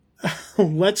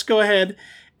let's go ahead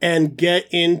and get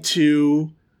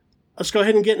into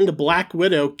Black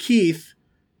Widow. Keith,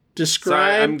 describe.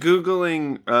 Sorry, I'm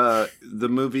Googling the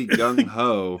movie Gung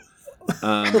Ho.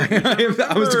 I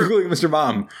was Googling Mr.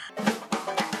 Mom.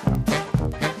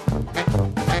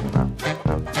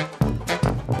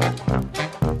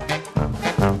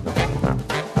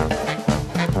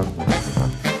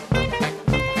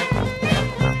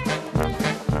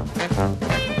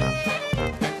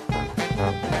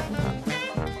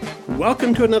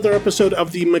 Welcome to another episode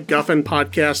of the MacGuffin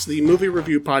Podcast, the movie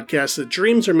review podcast that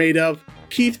dreams are made of.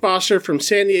 Keith Foster from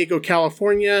San Diego,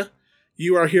 California.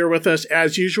 You are here with us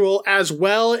as usual, as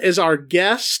well as our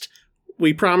guest.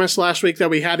 We promised last week that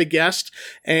we had a guest,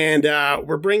 and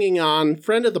we're bringing on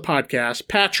friend of the podcast,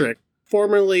 Patrick,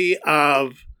 formerly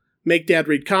of Make Dad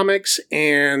Read Comics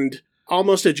and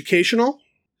Almost Educational,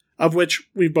 of which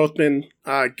we've both been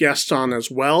guests on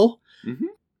as well. Mm-hmm.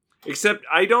 Except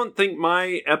I don't think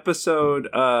my episode.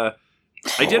 I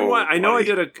did one. I know I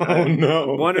did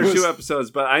one or two episodes,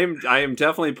 but I am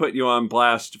definitely putting you on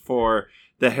blast for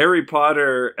the Harry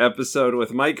Potter episode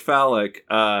with Mike Fallick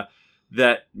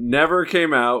that never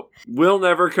came out, will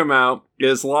never come out,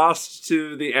 is lost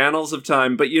to the annals of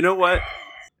time. But you know what?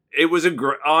 It was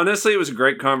honestly, it was a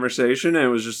great conversation, and it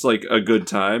was just like a good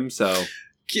time. So,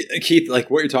 Keith,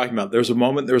 like what you're talking about, there was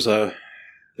a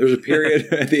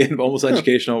period at the end of Almost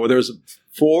Educational where there was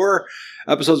 4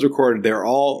 episodes recorded. They were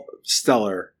all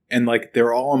stellar, and like they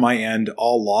were all on my end,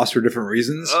 all lost for different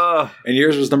reasons. And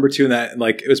yours was number 2 in that, and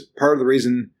like it was part of the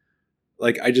reason.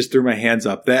 Like I just threw my hands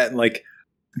up. That and like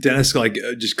Dennis like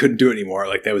just couldn't do it anymore.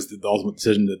 Like that was the ultimate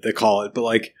decision that they call it, but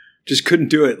like just couldn't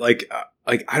do it. Like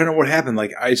I don't know what happened.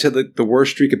 Like I said, like the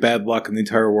worst streak of bad luck in the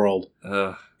entire world.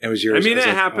 It was yours. I mean, it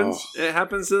happens. Oh. It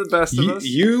happens to the best of us.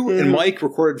 You and Mike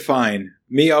recorded fine.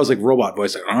 Me, I was like robot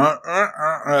voice, like and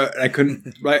I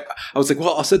couldn't. Right? I was like,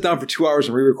 well, I'll sit down for 2 hours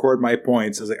and re-record my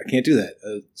points. I was like, I can't do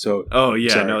that. Oh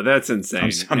yeah, no, that's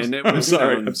insane. I'm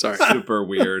sorry. Super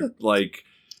weird. Like,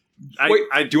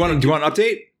 do you want an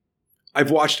update? I've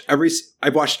watched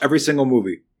every single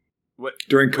movie. What?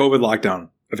 During COVID lockdown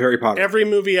of Harry Potter. Every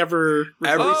movie ever.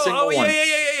 Every single one.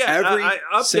 Yeah.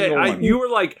 Every single one. You were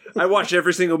like, I watched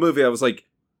every single movie. I was like,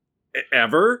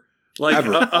 ever? Like,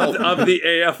 ever. Of the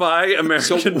AFI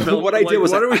American film? What I did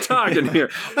was... What are we talking here?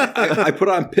 I put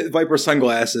on Pit Viper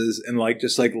sunglasses and like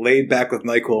just like laid back with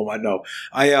NyQuil and no.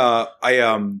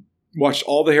 I watched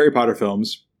all the Harry Potter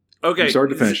films. Okay. From start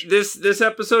to finish. This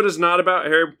episode is not about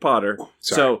Harry Potter.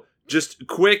 Sorry. So just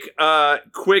quick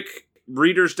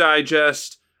Reader's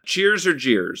Digest. Cheers or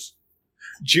jeers?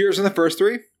 Jeers in the first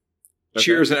 3. Okay.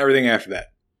 Cheers and everything after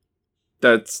that.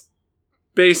 That's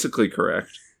basically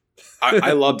correct.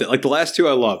 I loved it. Like the last 2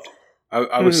 I loved.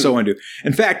 I was so into.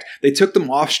 In fact, they took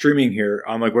them off streaming here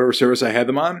on like whatever service I had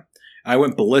them on. I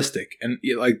went ballistic and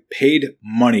like paid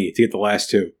money to get the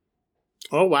last 2.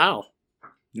 Oh, wow.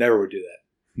 Never would do that.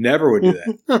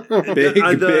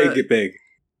 Big.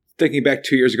 Thinking back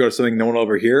 2 years ago to something no one will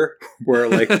ever hear, where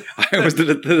like I was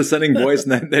the descending voice in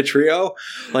that trio.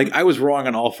 Like I was wrong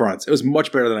on all fronts. It was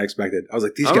much better than I expected. I was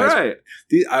like, these guys. Right.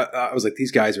 I was like,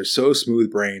 these guys are so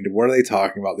smooth brained. What are they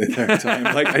talking about the entire time?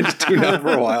 Like I just tuned out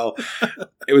for a while.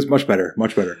 It was much better.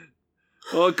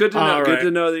 Well, good to know. All good right. to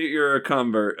know that you're a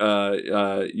convert.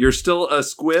 You're still a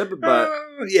squib, but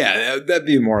yeah, that'd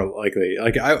be more likely.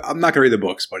 Like I'm not gonna read the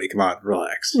books, buddy. Come on,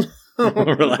 relax.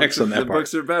 Relax on that the part.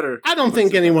 Books are better. I don't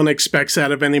think anyone expects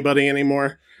that of anybody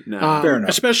anymore. No, fair enough.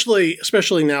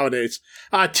 Especially nowadays.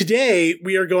 Today,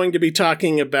 we are going to be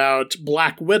talking about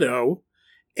Black Widow.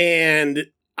 And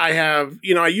I have,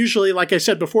 I usually, like I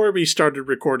said before we started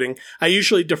recording, I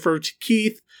usually defer to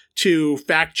Keith to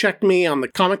fact check me on the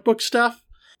comic book stuff.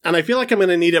 And I feel like I'm going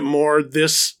to need it more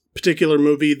this particular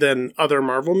movie than other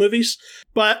Marvel movies.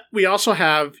 But we also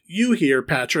have you here,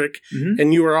 Patrick,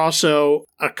 and you are also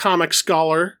a comic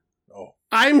scholar. Oh.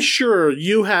 I'm sure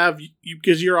you have,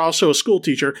 because you're also a school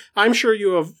teacher, I'm sure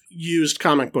you have used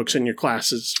comic books in your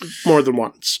classes more than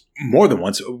once. More than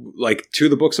once. Like 2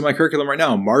 of the books in my curriculum right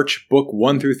now, March book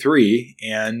 1 through 3,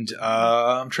 and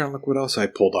I'm trying to look what else I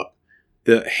pulled up.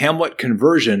 The Hamlet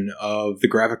conversion of the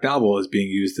graphic novel is being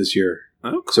used this year.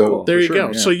 Oh, cool. So there you sure, go.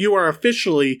 Yeah. So you are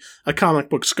officially a comic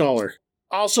book scholar.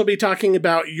 Also be talking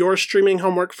about your streaming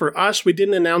homework for us. We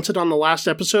didn't announce it on the last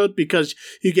episode because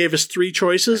you gave us 3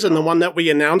 choices, and the one that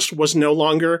we announced was no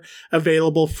longer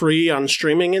available free on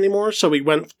streaming anymore. So we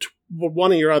went to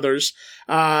one of your others.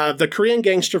 The Korean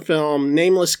gangster film,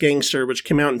 Nameless Gangster, which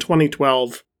came out in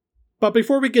 2012. But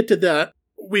before we get to that,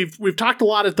 we've talked a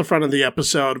lot at the front of the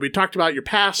episode. We talked about your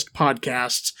past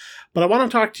podcasts, but I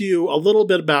want to talk to you a little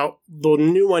bit about the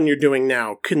new one you're doing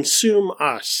now, Consume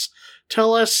Us.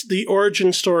 tell us the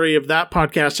origin story of that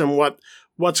podcast and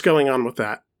what's going on with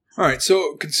that. All right.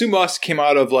 So Consume Us came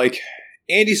out of like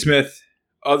Andy Smith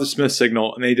of the Smith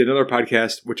Signal, and they did another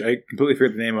podcast, which I completely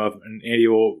forget the name of, and Andy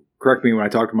will correct me when I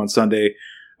talk to him on Sunday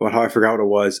about how I forgot what it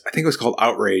was. I think it was called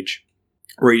Outrage,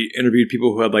 where he interviewed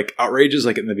people who had like outrages,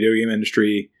 like in the video game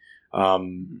industry,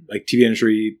 like TV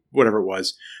industry, whatever it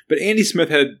was. But Andy Smith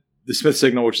had the Smith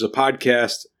Signal, which is a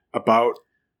podcast about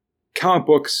comic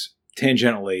books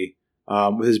tangentially,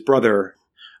 with his brother.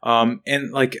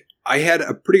 And like, I had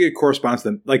a pretty good correspondence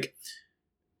with them. Like,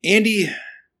 Andy,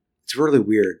 it's really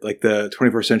weird, like the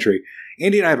 21st century.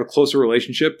 Andy and I have a closer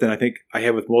relationship than I think I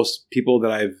have with most people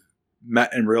that I've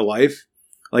met in real life.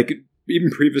 Like, even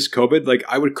previous COVID, like,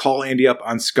 I would call Andy up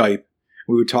on Skype.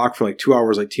 We would talk for like 2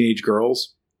 hours like teenage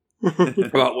girls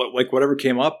about whatever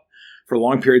came up for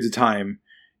long periods of time.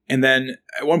 And then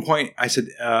at one point I said,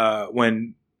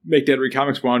 when Make Dad Read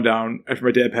Comics wound down after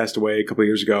my dad passed away a couple of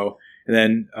years ago, and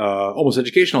then Almost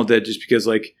Educational did, just because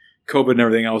like COVID and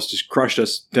everything else just crushed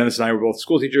us. Dennis and I were both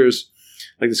school teachers.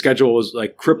 Like, the schedule was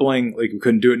like crippling. Like, we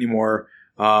couldn't do it anymore.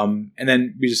 And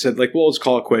then we just said like, well, let's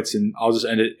call it quits, and I'll just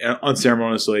end it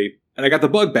unceremoniously. And I got the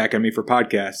bug back on me for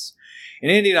podcasts.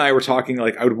 And Andy and I were talking,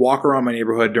 like, I would walk around my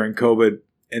neighborhood during COVID,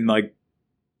 and like,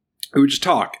 we would just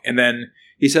talk. And then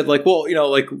he said like, well, you know,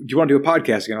 like, do you want to do a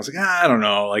podcast again? I was like, I don't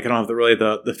know. Like, I don't have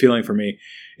the feeling for me. And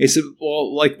he said,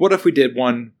 well, like, what if we did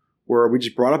one where we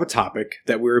just brought up a topic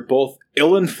that we were both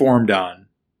ill-informed on?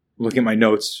 Looking at my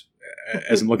notes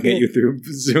as I'm looking at you through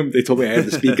Zoom, they told me I had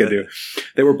to speak into.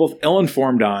 They were both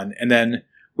ill-informed on, and then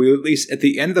we, at least at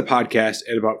the end of the podcast,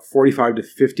 at about 45 to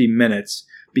 50 minutes,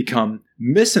 become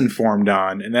misinformed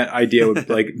on, and that idea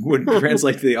would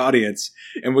translate to the audience,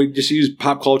 and we just use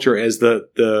pop culture as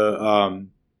the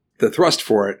thrust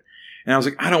for it. And I was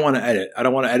like, I don't want to edit. I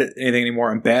don't want to edit anything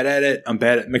anymore. I'm bad at it. I'm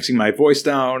bad at mixing my voice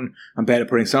down. I'm bad at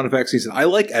putting sound effects. He said, I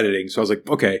like editing. So I was like,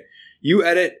 okay, you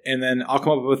edit, and then I'll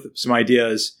come up with some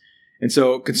ideas. And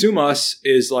so Consume Us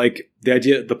is like the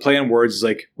idea, the play on words is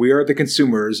like, we are the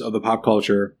consumers of the pop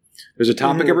culture. There's a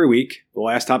topic every week. The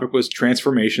last topic was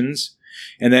transformations.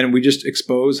 And then we just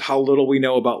expose how little we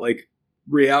know about like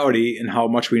reality and how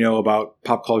much we know about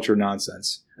pop culture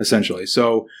nonsense, essentially.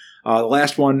 So the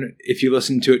last one, if you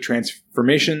listen to it,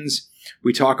 Transformations,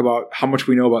 we talk about how much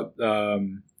we know about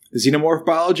xenomorph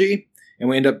biology. And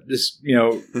we end up just, you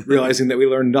know, realizing that we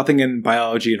learned nothing in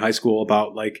biology in high school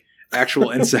about like actual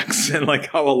insects and like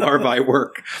how a larvae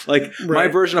work. Like my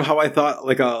version of how I thought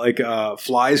like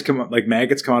flies come like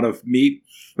maggots come out of meat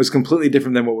was completely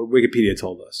different than what Wikipedia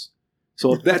told us.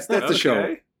 So that's the Okay.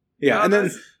 show. Yeah. No, and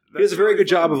then he does a very good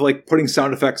job of like putting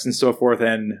sound effects and so forth.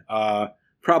 And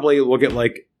probably we'll get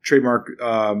like trademark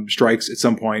strikes at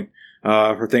some point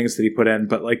for things that he put in,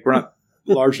 but like we're not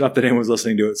large enough that anyone's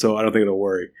listening to it, so I don't think it'll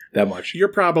worry that much. You're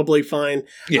probably fine.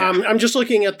 Yeah. I'm just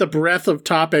looking at the breadth of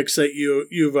topics that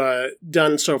you've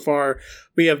done so far.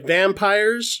 We have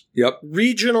vampires, Yep.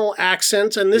 regional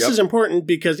accents, and this Yep. is important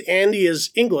because Andy is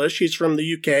English. He's from the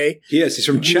UK. He is. He's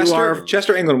from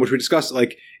Chester, England, which we discussed,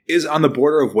 like, is on the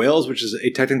border of Wales, which is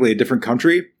technically a different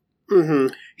country. Mm-hmm.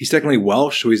 He's technically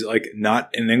Welsh, so he's like not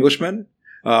an Englishman.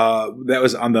 That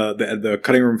was on the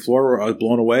cutting room floor where I was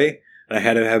blown away. I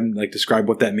had to have him like describe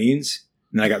what that means.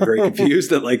 And I got very confused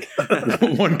that like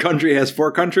one country has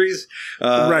 4 countries.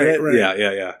 Right.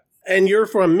 Yeah. And you're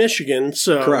from Michigan,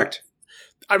 so Correct.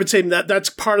 I would say that's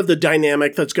part of the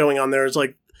dynamic that's going on there is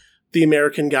like the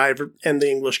American guy and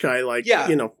the English guy, like, Yeah.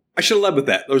 you know. I should have led with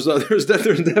that. There's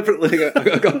definitely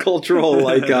a cultural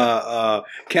like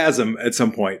chasm at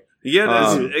some point.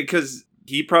 Yeah, because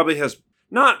he probably has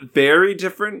not very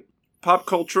different pop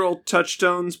cultural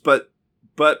touchstones, but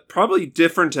probably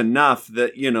different enough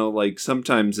that, you know, like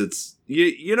sometimes it's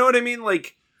you know what I mean,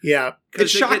 like, Yeah.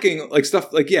 It's shocking, like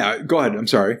stuff like, yeah, go ahead. I'm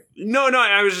sorry. No,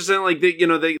 I was just saying, like,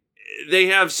 they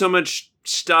have so much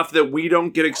stuff that we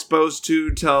don't get exposed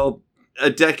to till a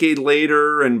decade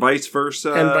later, and vice versa.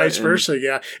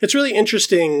 Yeah. It's really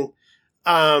interesting,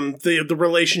 the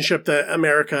relationship that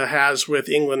America has with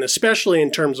England, especially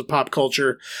in terms of pop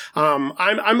culture.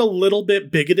 I'm a little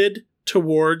bit bigoted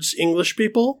towards English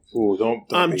people. Ooh,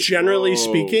 don't generally Whoa.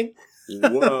 speaking.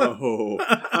 Whoa.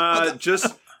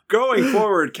 Just going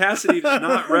forward, Cassidy does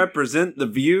not represent the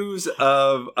views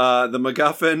of the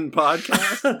MacGuffin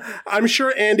podcast. I'm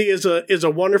sure Andy is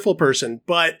a wonderful person,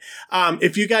 but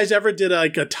if you guys ever did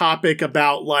like a topic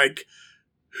about like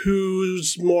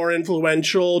who's more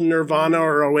influential, Nirvana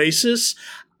or Oasis,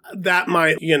 that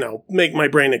might, make my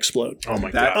brain explode. Oh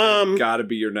my That God. gotta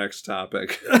be your next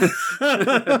topic.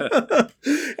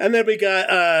 And then we got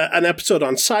an episode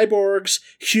on cyborgs,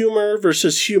 humor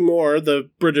versus humor, the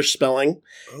British spelling,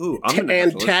 Ooh,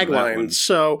 and taglines.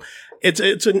 So it's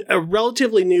a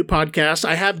relatively new podcast.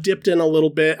 I have dipped in a little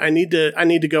bit. I need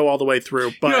to go all the way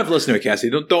through. But You don't have to listen to it, Cassie.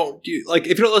 If you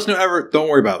don't listen to it ever, don't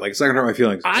worry about it. Like, it's not gonna hurt my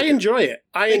feelings. I enjoy it.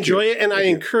 I enjoy it, and I Thank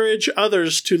you. encourage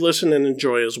others to listen and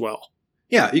enjoy as well.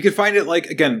 Yeah, you can find it, like,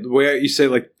 again, the way you say,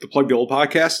 like, the Plug the Old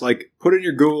podcast, like, put in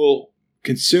your Google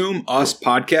Consume Us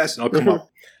podcast, and it'll come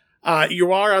up.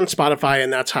 You are on Spotify,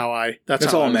 and that's how I. That's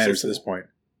That's how all I that was matters at listening. this point.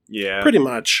 Yeah. Pretty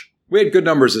much. We had good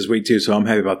numbers this week, too, so I'm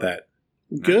happy about that.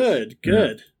 Good.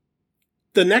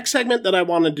 The next segment that I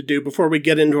wanted to do before we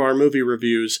get into our movie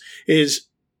reviews is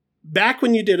back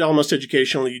when you did Almost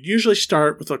Educational, you'd usually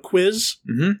start with a quiz.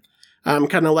 Mm-hmm.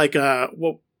 Kind of like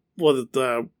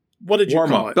what did you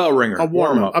call it? Bell ringer. A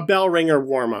warm-up. A bell ringer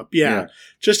warm-up. Yeah.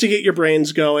 Just to get your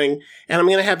brains going. And I'm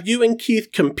going to have you and Keith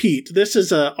compete. This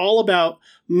is all about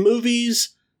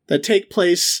movies that take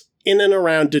place in and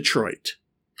around Detroit.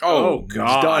 Oh,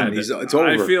 God. He's done. It's over.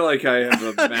 I feel like I have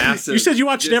a massive. You said you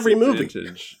watched every movie.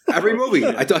 disadvantage. Every movie.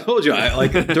 I told you.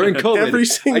 During COVID, Every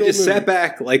single I just movie. sat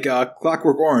back like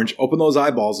Clockwork Orange, opened those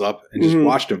eyeballs up, and just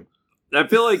watched them. I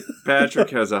feel like Patrick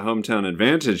has a hometown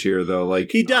advantage here, though.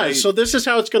 Like He does. So this is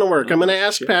how it's going to work. I'm going to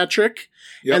ask Patrick,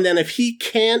 Yep. and then if he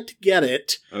can't get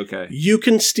it, Okay. you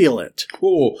can steal it.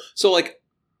 Cool. So, like,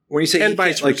 when you say And he can't,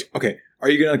 vice versa. like, okay, are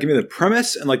you going to give me the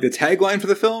premise and, like, the tagline for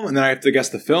the film, and then I have to guess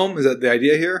the film? Is that the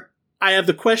idea here? I have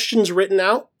the questions written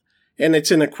out, and it's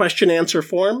in a question-answer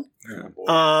form.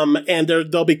 And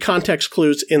there'll be context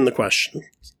clues in the question.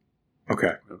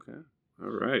 Okay. Okay. All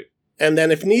right. And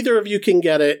then if neither of you can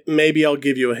get it, maybe I'll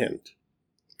give you a hint.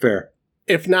 Fair.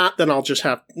 If not, then I'll just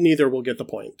have neither will get the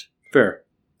point. Fair.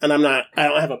 And I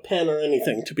don't have a pen or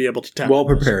anything to be able to tap. Well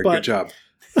prepared. Good job.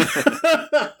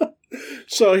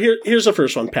 So here's the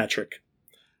first one, Patrick.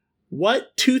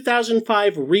 What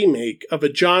 2005 remake of a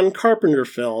John Carpenter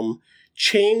film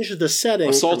changed the setting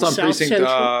Assault from on South Precinct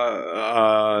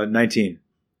Central? 19.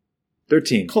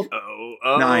 13. Oh,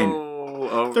 9.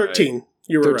 all right. 13.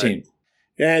 You were 13. right.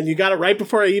 And you got it right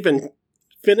before I even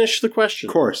finished the question.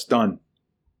 Of course. Done.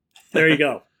 There you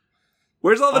go.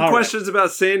 Where's all the All questions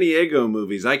about San Diego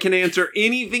movies? I can answer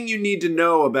anything you need to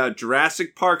know about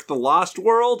Jurassic Park: The Lost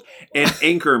World and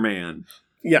Anchorman.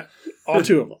 Yeah, all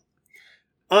two of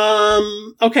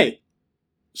them. Okay.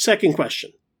 Second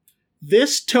question.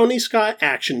 This Tony Scott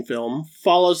action film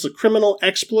follows the criminal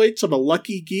exploits of a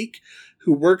lucky geek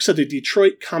who works at a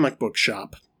Detroit comic book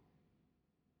shop.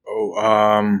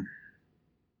 Oh,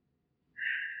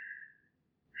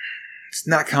 it's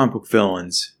not comic book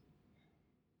villains.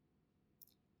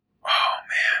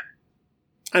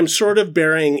 I'm sort of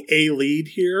bearing a lead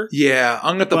here. Yeah,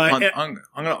 I'm gonna have to But punt. it- I'm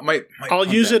gonna might I'll punt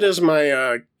use that. it as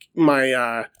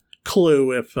my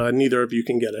clue if neither of you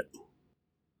can get it.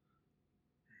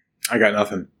 I got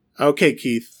nothing. Okay,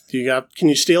 Keith, can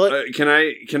you steal it? Can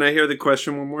I hear the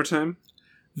question one more time?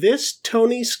 This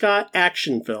Tony Scott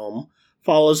action film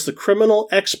follows the criminal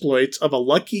exploits of a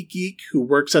lucky geek who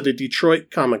works at a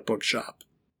Detroit comic book shop.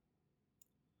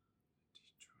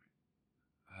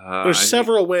 There's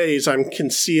several ways I'm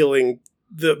concealing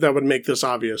that would make this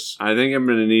obvious. I think I'm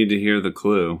going to need to hear the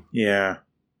clue. Yeah.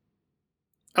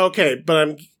 Okay,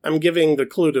 but I'm giving the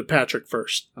clue to Patrick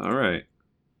first. All right.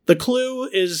 The clue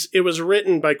is it was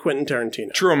written by Quentin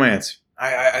Tarantino. True Romance.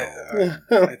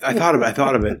 I thought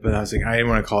of it, but I was like, I didn't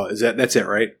want to call it. That's it,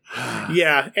 right?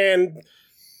 Yeah, and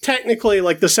technically,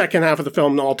 like the second half of the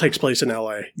film all takes place in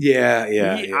L.A. Yeah.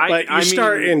 But you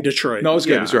start in Detroit. No, it's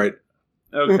good. Yeah. It's right.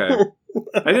 Okay.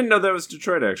 I didn't know that was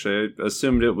Detroit, actually. I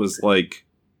assumed it was like,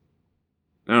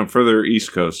 I don't know, further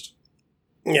East Coast.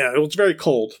 Yeah, it was very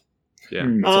cold. Yeah.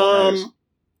 That's all that matters.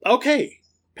 Okay,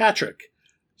 Patrick.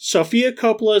 Sofia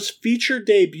Coppola's feature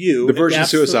debut. The Virgin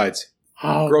adapts Suicides.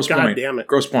 Oh, Gross God Point. damn it.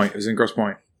 Gross Point. It was in Gross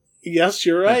Point. Yes,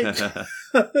 you're right.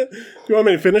 You want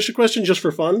me to finish the question just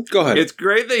for fun? Go ahead. It's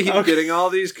great that he's Okay. getting all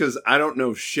these because I don't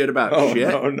know shit about shit.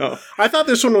 No. I thought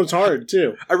this one was hard,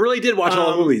 too. I really did watch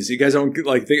all the movies. You guys don't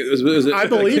like think it was I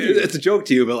believe you. It's a joke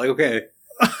to you, but like, okay.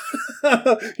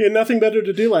 You had nothing better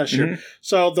to do last year. Mhm.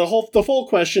 So the full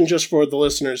question, just for the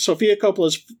listeners. Sofia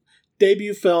Coppola's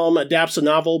debut film adapts a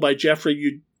novel by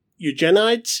Jeffrey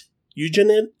Eugenides?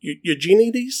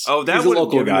 Eugenides? Oh, that He's a would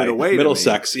local give guy. it away to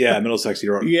Middlesex. Yeah, Middlesex. He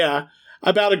wrote. Yeah,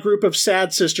 about a group of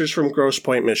sad sisters from Grosse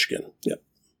Pointe, Michigan. Yep.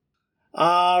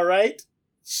 All right.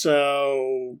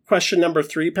 So, question number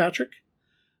 3, Patrick.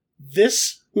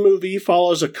 This movie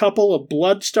follows a couple of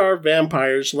blood-starved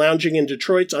vampires lounging in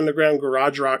Detroit's underground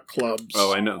garage rock clubs.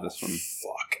 Oh, I know this one.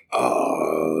 Fuck.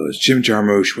 Oh, it's Jim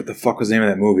Jarmusch. What the fuck was the name of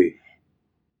that movie?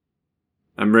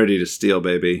 I'm ready to steal,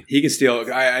 baby. He can steal.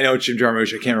 I know it's Jim Jarmusch.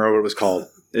 I can't remember what it was called.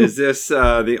 Is this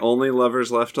The Only Lovers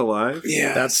Left Alive?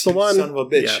 Yeah, that's the one. Son of a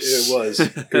bitch. Yes. It was.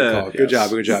 Good call. Good job.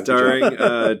 Good job.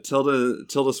 Starring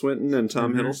Tilda Swinton and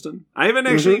Tom Hiddleston. I haven't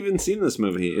actually even seen this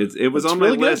movie. It was on my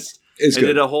list. It's I good.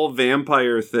 did a whole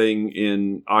vampire thing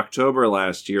in October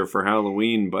last year for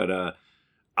Halloween, but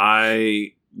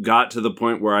I got to the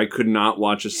point where I could not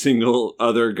watch a single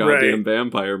other goddamn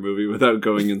vampire movie without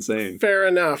going insane. Fair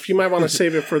enough. You might want to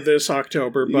save it for this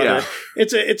October, but Yeah.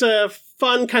 it's a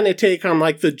fun kind of take on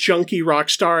like the junkie rock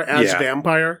star as Yeah.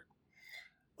 vampire.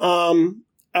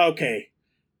 Okay.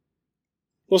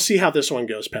 We'll see how this one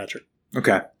goes, Patrick.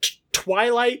 Okay.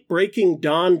 Twilight Breaking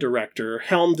Dawn director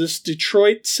helmed this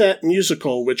Detroit set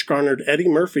musical, which garnered Eddie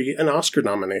Murphy an Oscar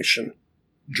nomination.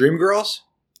 Dreamgirls?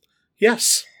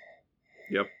 Yes.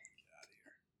 Yep.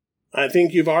 I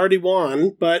think you've already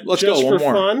won, but Let's just go, one for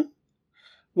more. fun,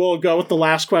 we'll go with the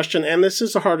last question, and this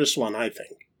is the hardest one, I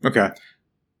think. Okay.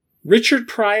 Richard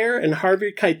Pryor and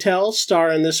Harvey Keitel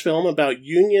star in this film about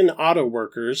union auto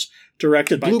workers,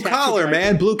 directed by Blue Taxi Collar, Driver.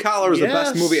 man. Blue Collar is the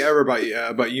Yes. best movie ever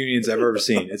about unions I've ever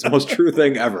seen. It's the most true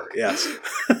thing ever. Yes.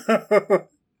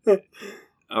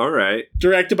 All right.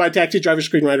 Directed by Taxi Driver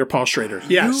screenwriter Paul Schrader.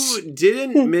 Yes. You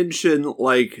didn't mention,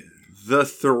 like, the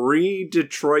 3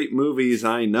 Detroit movies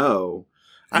I know.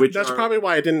 Which That's are probably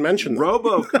why I didn't mention them.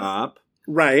 RoboCop,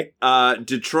 Right.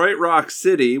 Detroit Rock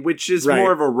City, which is Right.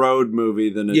 more of a road movie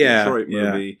than a Yeah, Detroit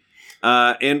yeah. movie.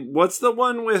 And what's the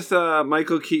one with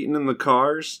Michael Keaton in the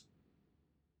cars?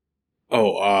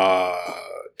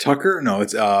 Tucker? No,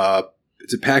 it's a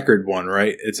Packard one,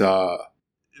 right? It's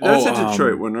That's a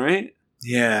Detroit one, right?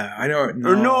 Yeah, I know.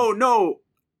 Or no.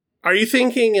 Are you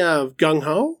thinking of Gung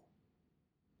Ho?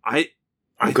 I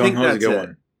think Gung Ho's a that's good it.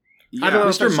 one. Yeah. I don't know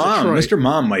if Mr. that's Mom. Detroit. Mr.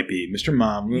 Mom might be. Mr.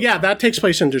 Mom. Yeah, that takes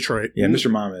place in Detroit. Yeah,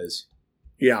 Mr. Mom is.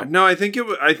 Yeah. No, I think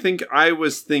I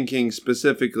was thinking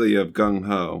specifically of Gung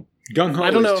Ho. Gung Ho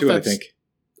I don't know is if too, I that's- think.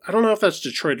 I don't know if that's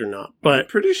Detroit or not, I'm but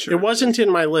pretty sure it wasn't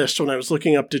in my list when I was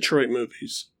looking up Detroit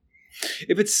movies.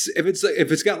 If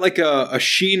it's got like a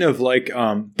sheen of like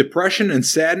depression and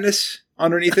sadness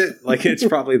underneath it, like it's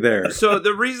probably there. So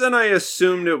the reason I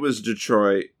assumed it was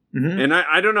Detroit, Mhm. and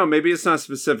I don't know, maybe it's not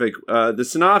specific. The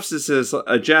synopsis is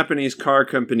a Japanese car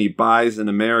company buys an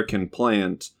American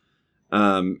plant,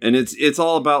 and it's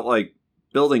all about like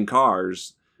building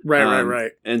cars.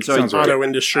 Right. And so Sounds right. Auto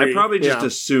industry. I probably just Yeah.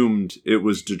 assumed it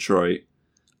was Detroit.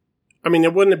 I mean,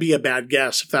 it wouldn't be a bad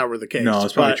guess if that were the case. No,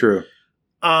 it's probably but, true.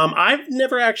 I've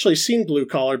never actually seen Blue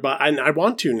Collar, but I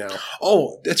want to now.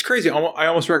 Oh, that's crazy. I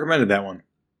almost recommended that one.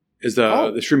 Is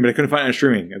the stream, but I couldn't find it on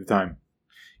streaming at the time.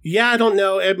 Yeah, I don't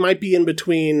know. It might be in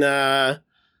between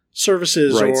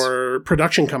services Rights. or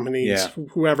production companies, Yeah.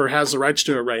 whoever has the rights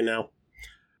to it right now.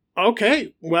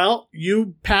 Okay, well,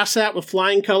 you pass that with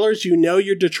flying colors. You know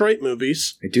your Detroit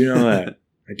movies. I do know that.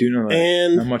 Not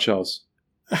And much else.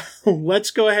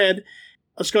 let's go ahead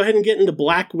and get into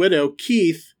Black Widow.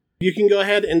 Keith, you can go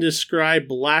ahead and describe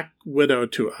Black Widow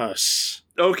to us.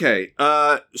 Okay,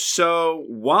 so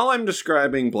while I'm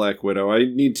describing Black Widow, I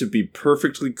need to be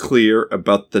perfectly clear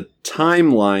about the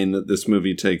timeline that this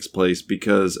movie takes place,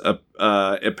 because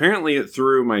apparently it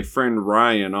threw my friend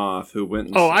Ryan off, who went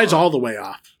and saw I was it. all the way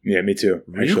off. Yeah, me too.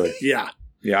 Actually, Yeah.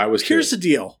 yeah, I was. Here's too. the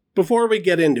deal. Before we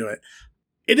get into it,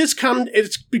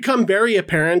 it's become very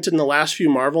apparent in the last few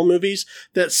Marvel movies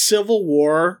that Civil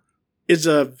War is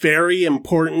a very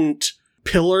important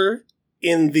pillar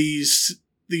in these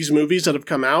movies that have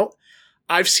come out.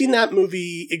 I've seen that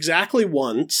movie exactly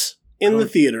once in the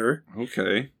theater.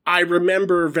 Okay. I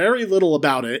remember very little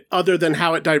about it other than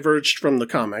how it diverged from the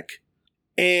comic.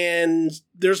 And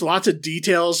there's lots of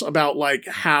details about like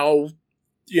how,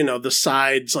 the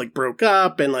sides like broke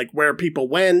up and like where people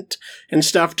went and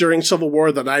stuff during Civil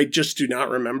War that I just do not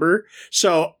remember.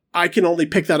 So I can only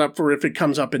pick that up for if it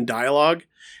comes up in dialogue.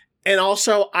 And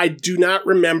also I do not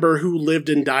remember who lived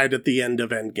and died at the end of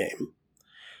Endgame.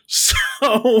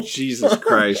 So Jesus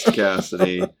Christ,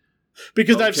 Cassidy.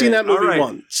 because I've seen that movie all right.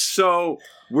 once. So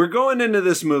we're going into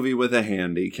this movie with a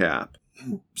handicap.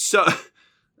 So,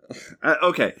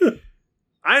 okay.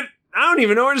 I don't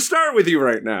even know where to start with you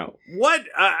right now. What?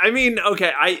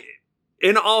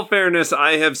 In all fairness,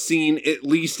 I have seen at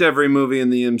least every movie in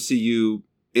the MCU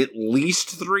at least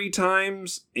 3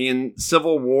 times. And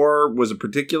Civil War was a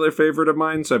particular favorite of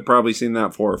mine, so I've probably seen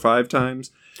that 4 or 5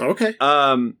 times. Okay.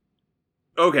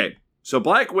 Okay, so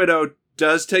Black Widow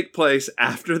does take place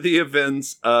after the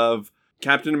events of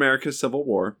Captain America Civil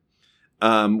War,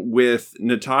 with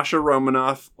Natasha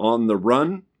Romanoff on the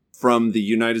run from the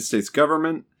United States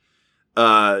government.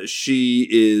 She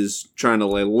is trying to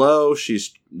lay low.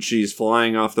 She's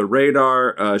flying off the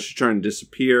radar. She's trying to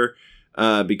disappear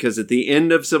because at the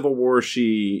end of Civil War,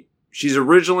 she's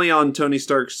originally on Tony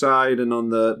Stark's side and on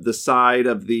the side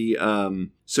of the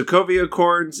Sokovia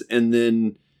Accords, and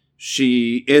then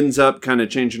she ends up kind of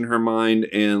changing her mind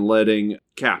and letting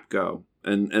Cap go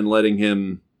and letting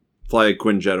him fly a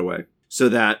Quinjet away. So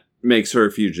that makes her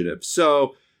a fugitive.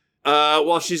 So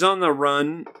while she's on the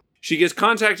run, she gets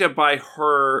contacted by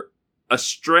her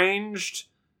estranged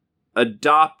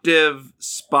adoptive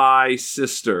spy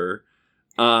sister.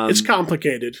 It's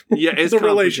complicated. Yeah, it's complicated.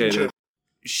 Relationship.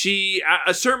 She, at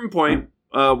a certain point,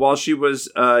 while she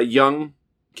was a young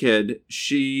kid,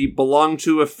 she belonged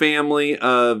to a family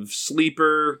of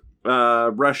sleeper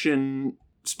Russian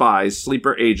spies,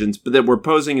 sleeper agents, but that were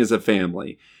posing as a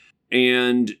family.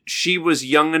 And she was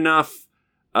young enough,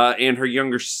 and her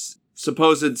younger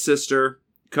supposed sister,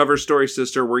 cover story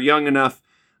sister, were young enough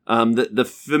that the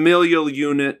familial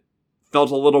unit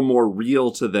felt a little more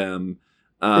real to them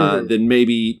than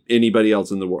maybe anybody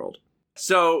else in the world.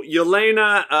 So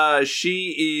Yelena,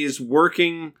 she is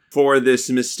working for this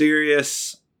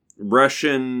mysterious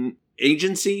Russian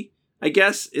agency, I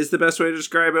guess is the best way to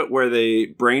describe it, where they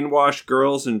brainwash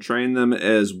girls and train them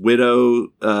as widow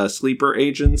sleeper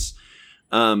agents.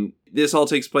 This all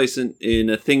takes place in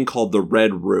a thing called the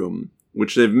Red Room,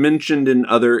 which they've mentioned in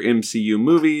other MCU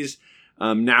movies.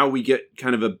 Now we get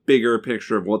kind of a bigger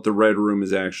picture of what the Red Room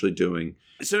is actually doing.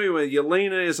 So anyway,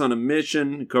 Yelena is on a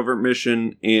mission, covert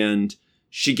mission, and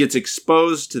she gets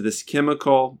exposed to this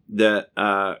chemical that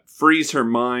frees her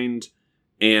mind,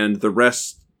 and the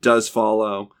rest does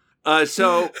follow.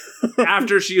 So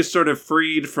after she is sort of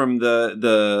freed from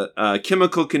the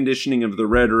chemical conditioning of the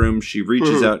Red Room, she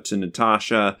reaches out to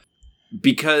Natasha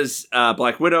because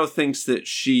Black Widow thinks that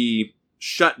she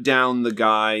shut down the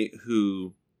guy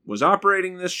who was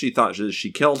operating this. She thought that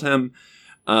she killed him.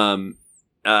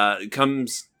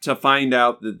 Comes to find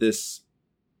out that this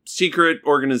secret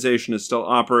organization is still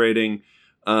operating,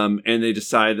 and they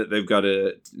decide that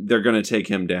they're going to take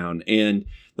him down. And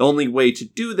the only way to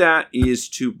do that is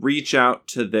to reach out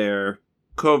to their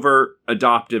covert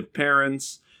adoptive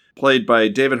parents, played by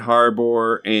David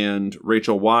Harbour and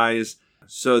Rachel Weisz.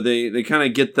 So they kind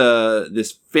of get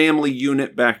this family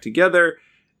unit back together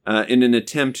in an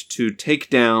attempt to take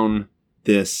down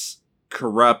this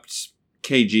corrupt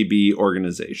KGB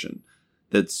organization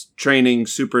that's training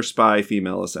super spy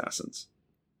female assassins.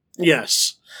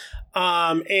 Yes.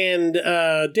 And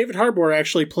David Harbour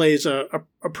actually plays a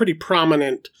pretty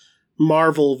prominent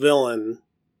Marvel villain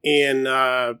in...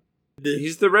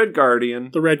 he's the Red Guardian.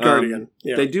 The Red Guardian,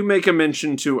 yeah. They do make a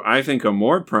mention to, I think, a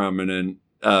more prominent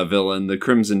villain, the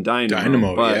Crimson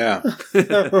Dynamo.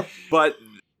 Yeah. But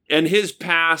in his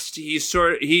past, he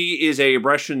is a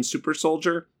Russian super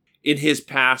soldier. In his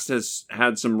past has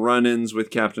had some run-ins with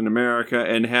Captain America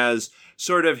and has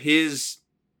sort of his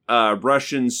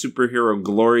Russian superhero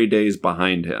glory days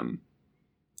behind him.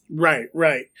 Right.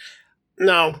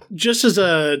 Now, just as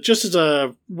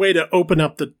a way to open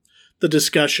up the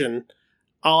discussion,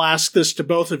 I'll ask this to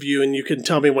both of you and you can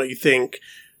tell me what you think.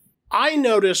 I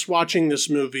noticed watching this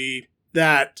movie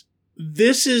that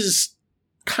this is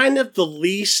kind of the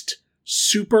least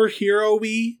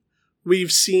superhero-y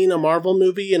we've seen a Marvel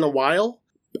movie in a while,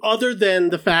 other than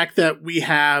the fact that we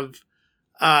have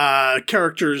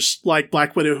characters like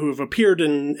Black Widow who have appeared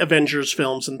in Avengers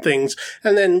films and things.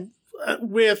 And then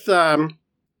with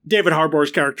David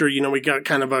Harbour's character, we got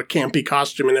kind of a campy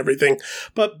costume and everything.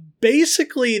 But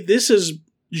basically, this is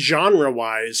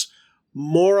genre-wise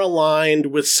more aligned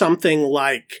with something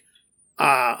like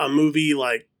a movie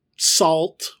like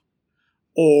Salt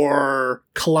or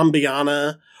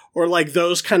Columbiana, or like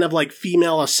those kind of like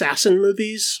female assassin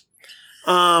movies.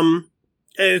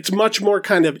 It's much more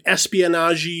kind of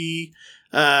espionage-y,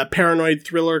 paranoid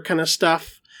thriller kind of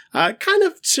stuff. Kind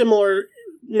of similar,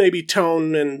 maybe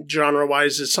tone and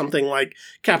genre-wise, as something like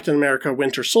Captain America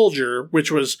Winter Soldier,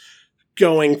 which was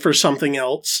going for something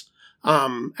else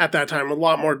at that time. A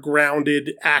lot more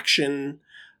grounded action,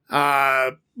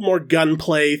 more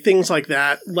gunplay, things like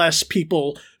that. Less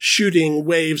people shooting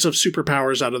waves of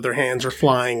superpowers out of their hands or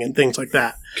flying and things like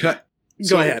that.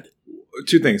 Go ahead.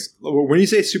 Two things. When you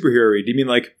say superhero-y, do you mean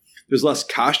like there's less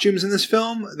costumes in this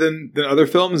film than other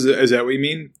films? Is that what you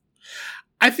mean?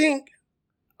 I think...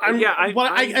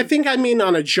 I think I mean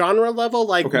on a genre level,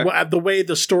 like the way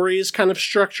the story is kind of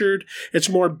structured, it's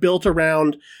more built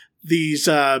around these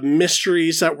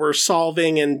mysteries that we're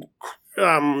solving and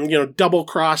double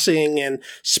crossing and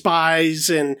spies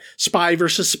and spy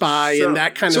versus spy and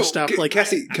that kind of stuff. Like,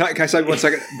 Cassie, can I say 1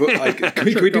 second? But, like, can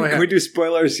we do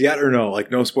spoilers yet or no? Like,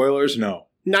 no spoilers? No.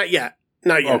 Not yet.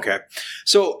 Not yet. Okay.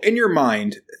 So, in your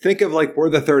mind, think of like where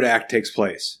the third act takes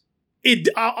place.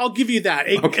 I'll give you that.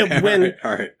 Okay.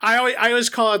 All right. I always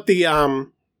call it the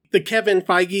Kevin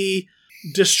Feige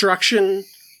destruction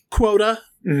quota.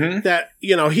 Mm-hmm. That,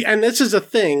 and this is a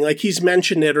thing, like he's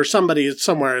mentioned it, or somebody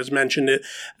somewhere has mentioned it,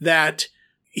 that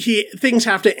things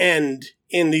have to end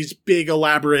in these big,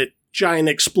 elaborate, giant,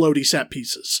 explodey set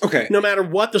pieces. Okay. No matter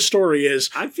what the story is,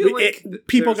 I feel like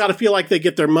people got to feel like they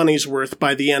get their money's worth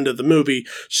by the end of the movie.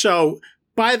 So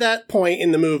by that point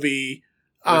in the movie,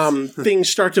 things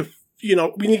start to,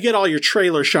 when you get all your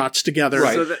trailer shots together,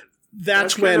 right. So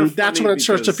that's when it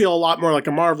starts to feel a lot more like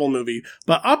a Marvel movie.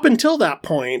 But up until that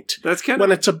point, that's kind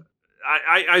when of, it's a...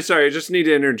 I just need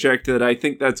to interject that I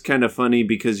think that's kind of funny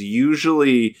because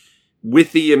usually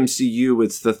with the MCU,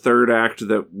 it's the third act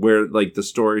where like the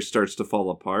story starts to fall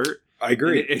apart. I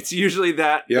agree. And it's usually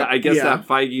that, Yep. I guess that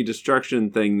Feige destruction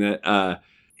thing that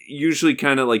usually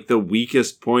kind of like the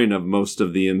weakest point of most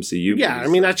of the MCU. Yeah, movies.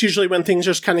 I mean, that's usually when things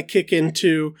just kind of kick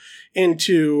into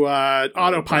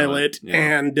autopilot,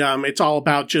 and it's all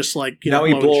about just like, now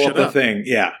we blow up the thing.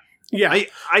 Yeah. Yeah.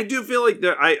 I do feel like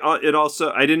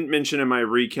I didn't mention in my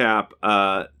recap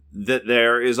that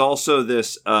there is also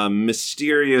this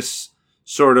mysterious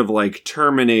sort of like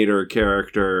Terminator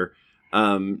character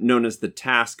known as the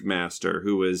Taskmaster,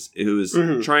 who is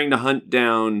Mm-hmm. trying to hunt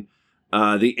down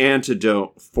the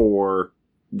antidote for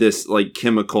this like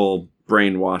chemical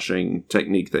brainwashing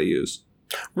technique they use.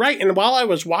 Right. And while I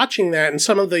was watching that and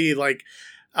some of the like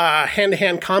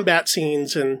hand-to-hand combat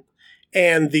scenes and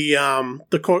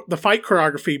the fight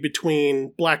choreography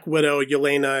between Black Widow,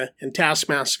 Yelena, and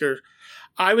Taskmaster,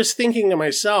 I was thinking to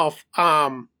myself,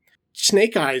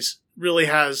 Snake Eyes really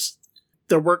has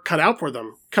their work cut out for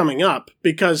them coming up,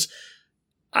 because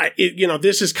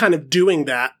this is kind of doing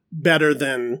that better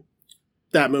than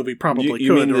that movie probably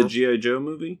you could. mean the G.I. Joe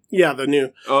movie? Yeah, the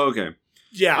new. Oh, okay.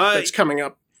 Yeah, that's coming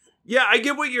up. Yeah, I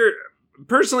get what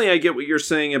you're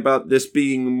saying about this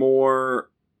being more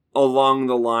along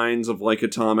the lines of like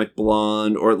Atomic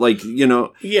Blonde or like,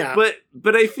 Yeah.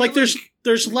 But I feel like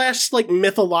there's less like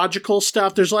mythological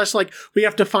stuff. There's less like we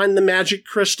have to find the magic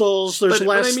crystals. There's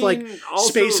less like also,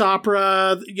 space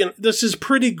opera. This is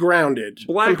pretty grounded.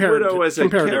 Black Widow as a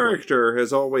character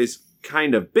has always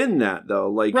kind of been that though.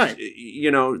 Like, right.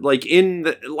 Like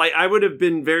I would have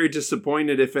been very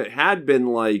disappointed if it had been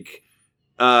like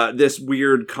this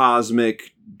weird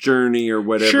cosmic journey or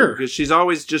whatever. Sure. Because she's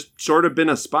always just sort of been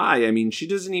a spy. I mean, she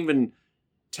doesn't even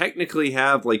technically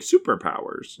have like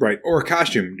superpowers, right? Or a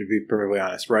costume, to be perfectly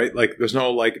honest, right? Like, there's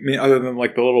no other than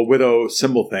like the little widow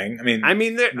symbol thing. I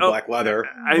mean, black leather.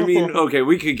 Okay,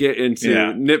 we could get into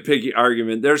nitpicky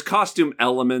argument. There's costume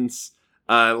elements,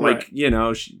 and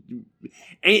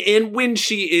when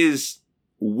she is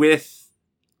with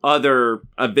other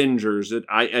Avengers,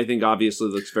 I think obviously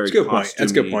looks very. That's a good point.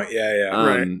 That's a good point. Yeah,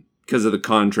 right. Because of the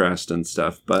contrast and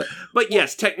stuff, but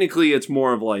yes, technically it's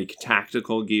more of like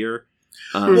tactical gear.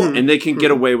 And they can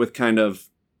get away with kind of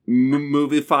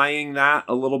movifying that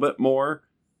a little bit more.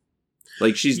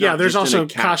 Like she's not there's just also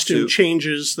in a costume suit.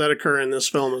 Changes that occur in this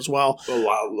film as well. Oh,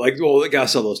 wow. They gotta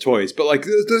sell those toys, but like,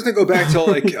 doesn't it go back to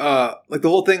like like the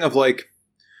whole thing of like,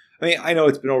 I mean, I know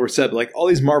it's been oversaid, but like all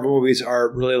these Marvel movies are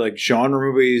really like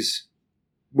genre movies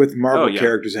with Marvel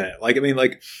characters in it. Like, I mean,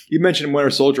 like you mentioned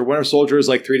Winter Soldier. Winter Soldier is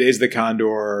like 3 Days of the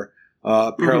Condor,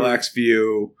 Parallax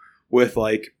View with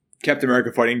like Captain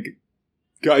America fighting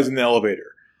guys in the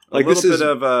elevator. Like, a little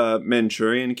bit of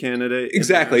Manchurian Candidate.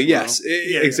 Exactly. Yes.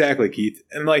 Exactly, Keith.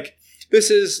 And like,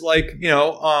 this is like,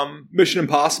 Mission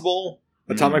Impossible,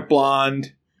 Atomic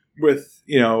Blonde with,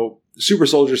 super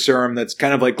soldier serum that's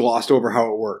kind of like glossed over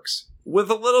how it works. With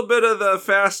a little bit of the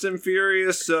Fast and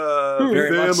Furious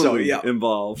very much so,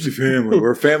 involved. Family.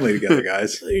 We're a family together,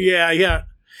 guys. Yeah.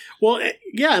 Well,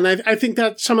 yeah, and I think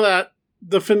that some of that,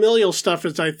 the familial stuff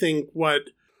is, I think, what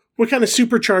kind of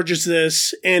supercharges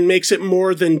this and makes it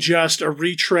more than just a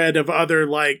retread of other,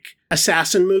 like,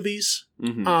 assassin movies.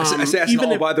 Mm-hmm. Assassin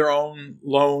all by their own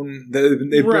loan. They've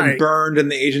been burned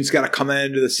and the agent's got to come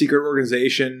into the secret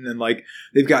organization and, like,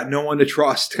 they've got no one to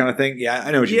trust kind of thing. Yeah,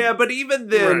 I know what you mean. Yeah, but even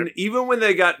then, even when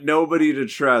they got nobody to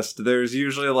trust, there's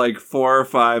usually, like, 4 or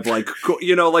 5, like,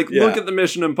 look at the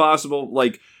Mission Impossible,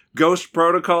 like, Ghost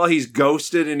Protocol, he's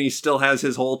ghosted and he still has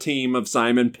his whole team of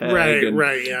Simon Pegg and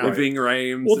Ving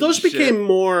Rhames. Well, those became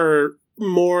more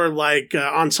like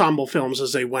ensemble films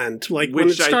as they went. Like, when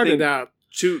it started out.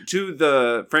 To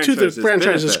the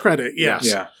franchise's credit, yes.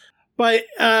 Yeah. But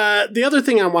the other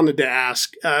thing I wanted to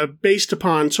ask, based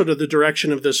upon sort of the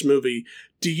direction of this movie,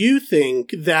 do you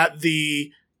think that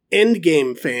the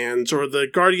Endgame fans or the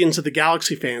Guardians of the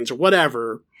Galaxy fans or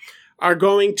whatever are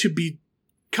going to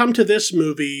come to this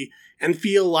movie and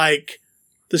feel like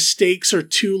the stakes are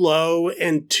too low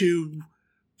and too,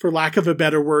 for lack of a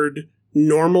better word,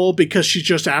 normal because she's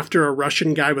just after a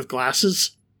Russian guy with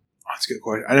glasses? Oh, that's a good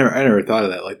question. I never thought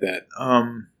of that like that.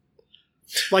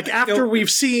 Like after we've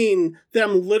seen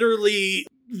them literally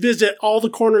visit all the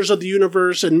corners of the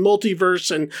universe and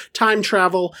multiverse and time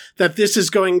travel, that this is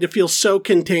going to feel so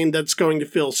contained that's going to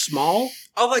feel small?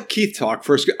 I'll let Keith talk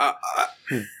first.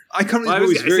 I come to well,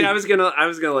 these movies I was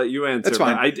gonna let you answer. That's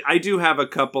fine. I do have a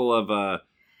couple of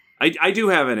I do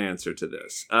have an answer to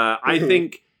this. I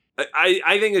think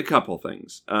a couple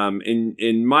things.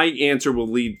 And my answer will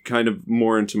lead kind of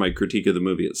more into my critique of the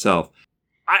movie itself.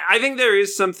 I think there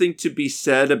is something to be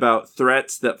said about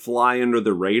threats that fly under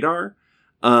the radar,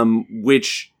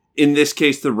 which in this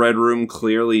case the Red Room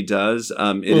clearly does.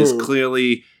 It is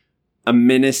clearly a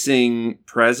menacing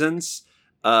presence.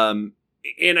 And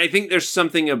I think there's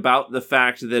something about the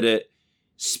fact that it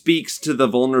speaks to the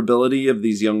vulnerability of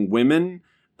these young women,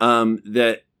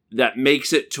 that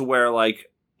makes it to where,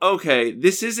 like, okay,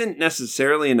 this isn't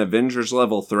necessarily an Avengers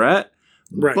level threat,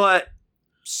 right, but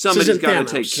somebody's got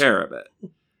to take care of it.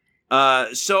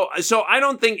 So I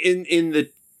don't think in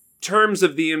the terms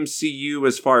of the MCU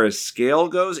as far as scale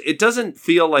goes, it doesn't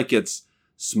feel like it's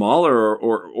smaller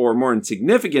or more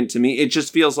insignificant to me. It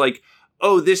just feels like,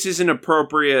 oh, this is an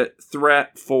appropriate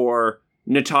threat for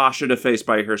Natasha to face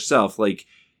by herself. Like,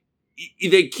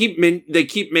 they keep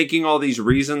making all these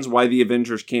reasons why the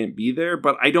Avengers can't be there,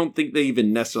 but I don't think they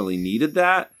even necessarily needed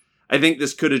that. I think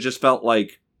this could have just felt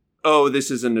like, oh,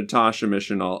 this is a Natasha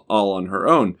mission all on her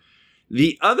own.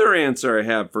 The other answer I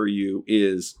have for you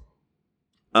is,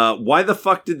 why the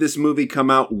fuck did this movie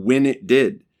come out when it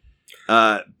did?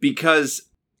 Because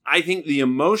I think the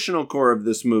emotional core of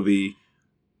this movie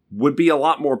would be a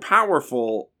lot more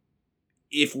powerful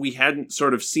if we hadn't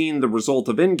sort of seen the result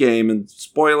of Endgame. And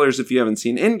spoilers if you haven't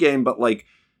seen Endgame, but like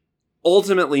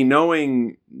ultimately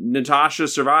knowing Natasha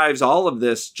survives all of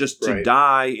this just to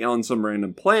die on some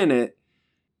random planet.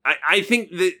 I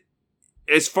think that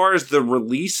as far as the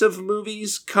release of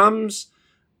movies comes,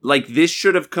 like, this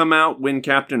should have come out when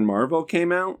Captain Marvel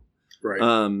came out. Right.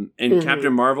 And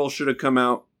Captain Marvel should have come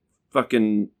out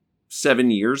fucking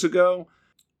 7 years ago.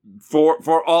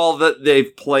 For all that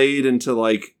they've played into,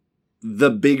 like, the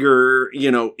bigger,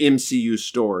 MCU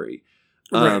story.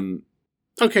 Right.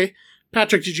 Okay.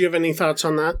 Patrick, did you have any thoughts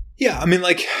on that? Yeah, I mean,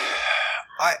 like,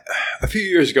 a few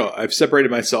years ago, I've separated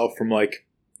myself from, like,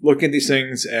 looking at these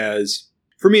things as,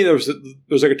 for me, there's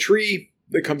like a tree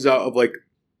that comes out of, like,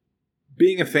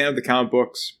 being a fan of the comic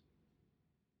books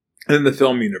and then the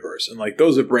film universe. And, like,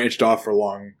 those have branched off for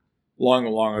long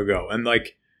ago. And,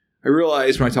 like, I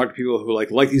realized when I talk to people who,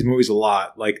 like these movies a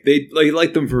lot, like, they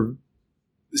like them for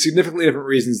significantly different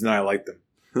reasons than I like them.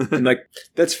 And, like,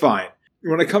 that's fine.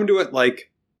 When I come to it,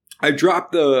 like, I've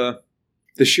dropped the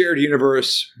shared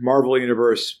universe, Marvel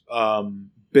universe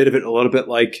bit of it a little bit,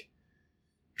 like,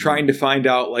 trying to find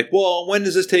out, like, well, when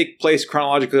does this take place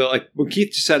chronologically? Like, when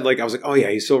Keith just said, like, I was like, oh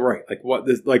yeah, he's so right. Like, what?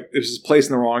 This is placed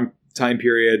in the wrong time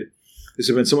period. This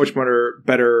would have been so much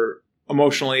better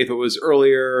emotionally if it was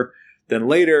earlier than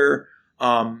later.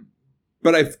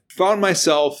 But I've found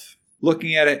myself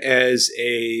looking at it as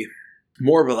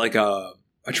more of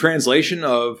a translation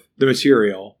of the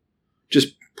material,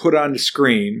 just put on the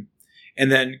screen,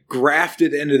 and then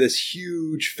grafted into this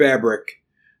huge fabric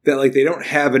that, like, they don't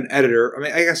have an editor. I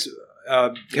mean, I guess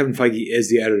Kevin Feige is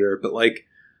the editor, but, like,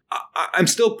 I'm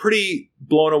still pretty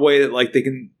blown away that, like, they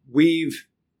can weave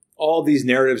all these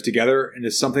narratives together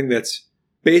into something that's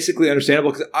basically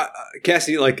understandable. Because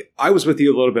Cassidy, like, I was with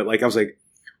you a little bit. Like, I was like,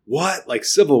 what? Like,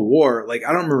 Civil War? Like, I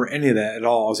don't remember any of that at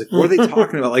all. I was like, what are they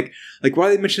talking about? Like, why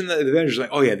are they mentioning the Avengers? Like,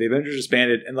 oh yeah, the Avengers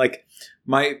disbanded. And, like,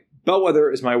 my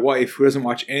bellwether is my wife, who doesn't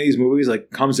watch any of these movies.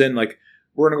 Like, comes in, like,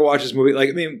 we're going to go watch this movie. Like,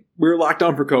 I mean, we were locked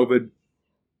down for COVID.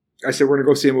 I said, we're going to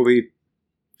go see a movie.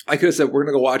 I could have said, we're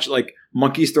going to go watch, like,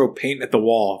 monkeys throw paint at the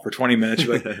wall for 20 minutes. She's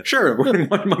like, sure, we're going to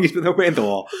watch monkeys throw paint at the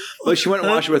wall. But she went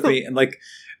and watched it with me. And, like,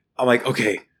 I'm like,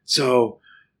 okay, so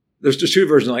there's just two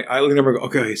versions. Like, I look at them and go,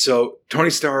 okay, so Tony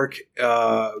Stark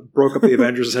broke up the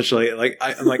Avengers, essentially. Like,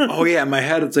 I'm like, oh yeah, in my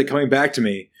head, it's like coming back to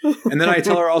me. And then I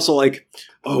tell her also, like,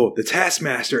 oh, the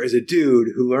Taskmaster is a dude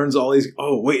who learns all these.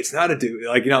 Oh wait, it's not a dude.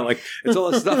 Like, like, it's all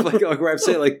this stuff. Like where I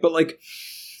say, like, but, like,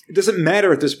 it doesn't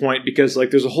matter at this point because, like,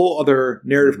 there's a whole other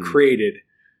narrative created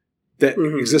that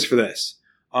exists for this.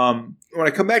 When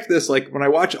I come back to this, like, when I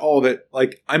watch all of it,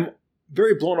 like, I'm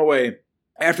very blown away.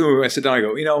 After the movie, I sit down and I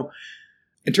go, you know,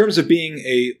 in terms of being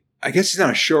I guess he's not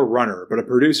a showrunner, but a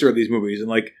producer of these movies and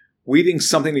like weaving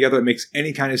something together that makes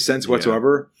any kind of sense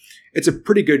whatsoever, it's a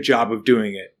pretty good job of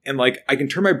doing it. And like I can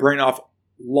turn my brain off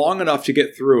long enough to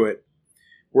get through it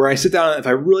where I sit down and if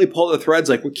I really pull the threads,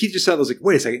 like what Keith just said, I was like,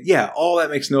 wait a second. Yeah, all that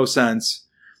makes no sense.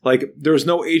 Like there's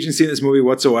no agency in this movie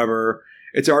whatsoever.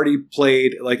 It's already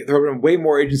played. Like there would have been way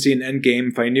more agency in Endgame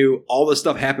if I knew all this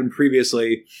stuff happened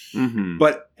previously. Mm-hmm.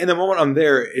 But in the moment I'm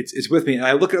there, it's with me. And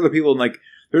I look at other people and like,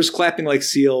 they're just clapping like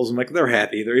seals and like they're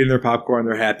happy. They're eating their popcorn.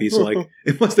 They're happy. So like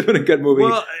it must have been a good movie.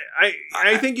 Well,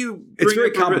 I think you. It's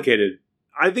very complicated.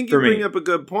 I think you bring up a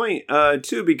good point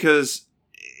too, because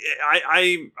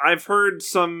I've heard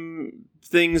some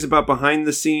things about behind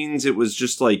the scenes. It was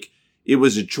just like it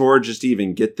was a chore just to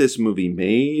even get this movie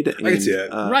made. I can see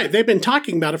it. Right. They've been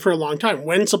talking about it for a long time.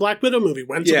 When's the Black Widow movie?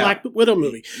 When's the Black Widow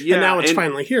movie? Yeah, and now it's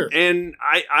finally here. And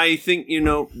I think, you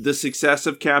know, the success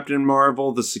of Captain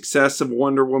Marvel, the success of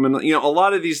Wonder Woman, you know, a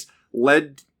lot of these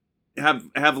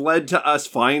have led to us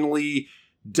finally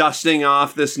dusting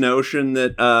off this notion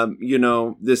that, you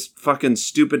know, this fucking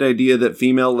stupid idea that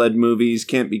female-led movies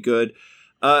can't be good.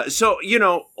 So, you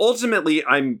know, ultimately,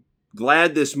 I'm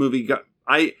glad this movie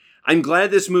I'm glad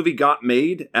this movie got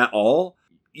made at all.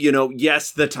 You know,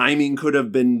 yes, the timing could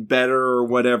have been better or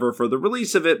whatever for the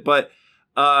release of it, but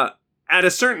at a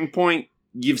certain point,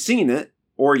 you've seen it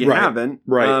or you haven't.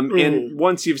 Right. And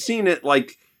once you've seen it,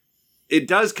 like, it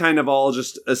does kind of all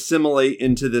just assimilate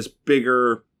into this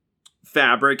bigger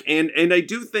fabric. And I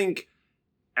do think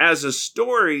as a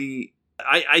story,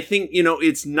 I think, you know,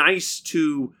 it's nice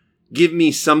to give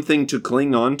me something to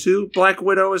cling on to Black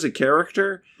Widow as a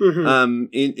character, through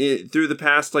the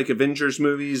past, like Avengers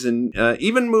movies and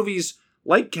even movies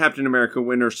like Captain America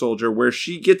Winter Soldier, where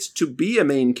she gets to be a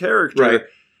main character. Right.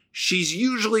 She's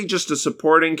usually just a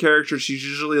supporting character. She's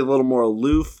usually a little more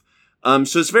aloof.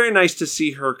 So it's very nice to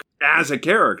see her as a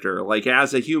character, like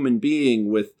as a human being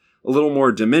with a little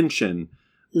more dimension.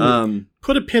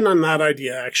 Put a pin on that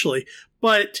idea, actually.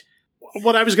 But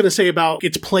what I was going to say about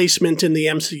its placement in the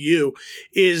MCU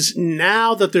is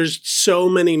now that there's so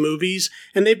many movies,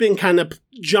 and they've been kind of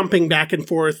jumping back and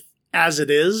forth as it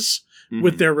is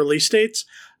with their release dates,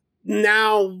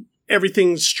 now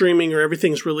everything's streaming or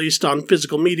everything's released on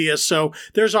physical media, so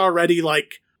there's already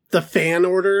like the fan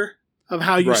order of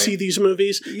how you see these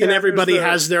movies, and everybody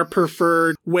has their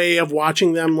preferred way of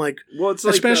watching them. Like, well, it's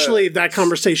like especially that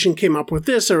conversation came up with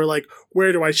this. They were like,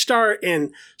 "Where do I start?"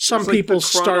 And some people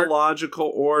start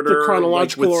chronological order. The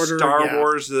chronological like with order. Star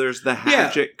Wars, there's the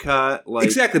hatchet cut. Like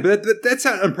exactly, but that's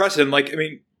not unprecedented. Like, I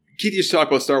mean, Keith used to talk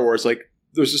about Star Wars. Like,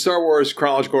 there's a Star Wars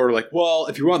chronological order. Like, well,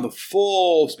 if you want the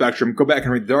full spectrum, go back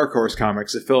and read the Dark Horse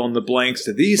comics that fill in the blanks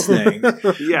to these things. But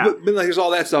like, there's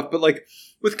all that stuff. But like,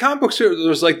 with comic books,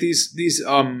 there's like these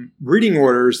reading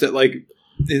orders that like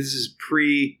this is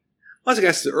I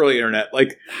guess the early internet.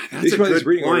 Like that's a good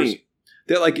reading orders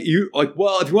that like you like.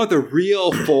 Well, if you want the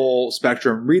real full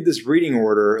spectrum, read this reading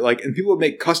order. Like, and people would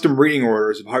make custom reading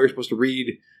orders of how you're supposed to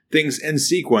read things in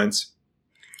sequence,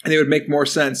 and they would make more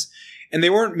sense. And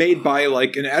they weren't made by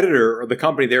like an editor or the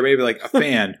company. They were maybe like a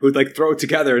fan who would like throw it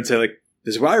together and say like,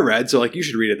 this is what I read, so like you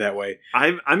should read it that way.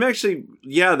 I'm actually,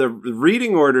 the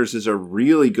reading orders is a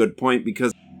really good point,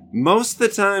 because most of the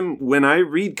time when I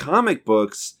read comic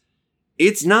books,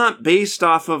 it's not based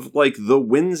off of like the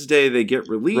Wednesday they get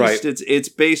released. Right. It's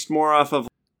based more off of,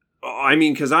 I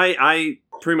mean, because I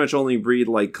pretty much only read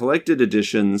like collected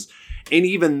editions, and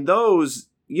even those,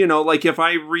 you know, like if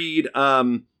I read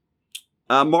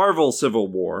Marvel Civil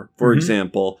War, for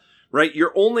example. Right,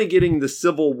 you're only getting the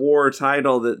Civil War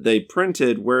title that they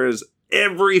printed, whereas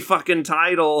every fucking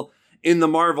title in the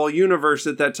Marvel universe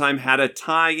at that time had a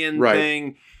tie-in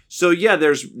thing. So yeah,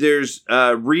 there's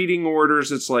reading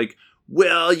orders. It's like,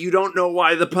 well, you don't know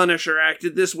why the Punisher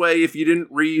acted this way if you didn't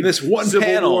read this one Civil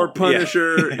panel. War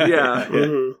Punisher.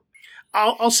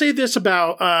 I'll say this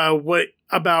about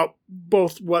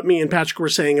both what me and Patrick were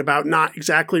saying about not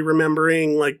exactly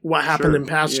remembering like what happened in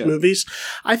past movies.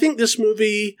 I think this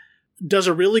movie does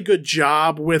a really good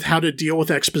job with how to deal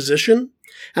with exposition.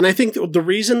 And I think the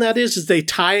reason that is they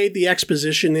tie the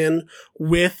exposition in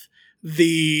with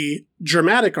the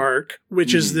dramatic arc,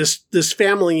 which is this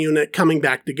family unit coming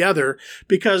back together,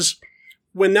 because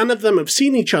when none of them have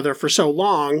seen each other for so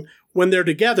long, when they're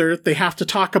together, they have to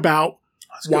talk about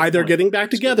why they're getting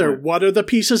back together. What are the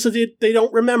pieces that they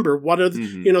don't remember? What are,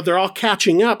 you know, they're all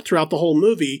catching up throughout the whole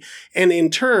movie, and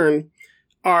in turn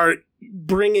are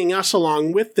bringing us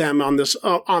along with them on this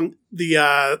on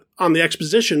the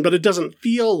exposition, but it doesn't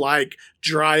feel like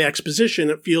dry exposition.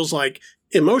 It feels like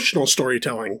emotional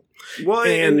storytelling. Well,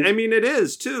 and I mean, it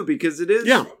is too, because it is,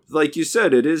 like you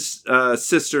said, it is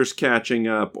sisters catching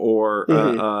up, or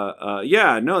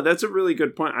no, that's a really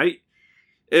good point.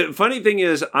 Funny thing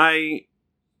is, I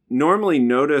normally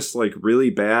notice like really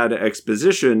bad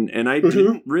exposition, and I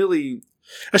didn't really,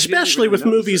 especially with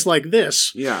movies like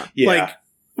this. Yeah. Like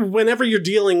whenever you're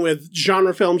dealing with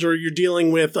genre films or you're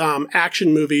dealing with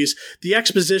action movies, the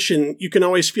exposition, you can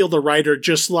always feel the writer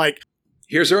just like,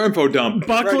 here's our info dump,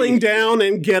 buckling down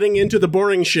and getting into the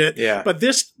boring shit. Yeah. But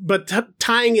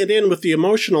tying it in with the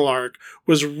emotional arc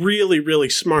was really, really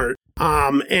smart.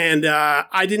 And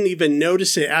I didn't even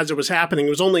notice it as it was happening. It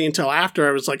was only until after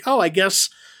I was like, oh, I guess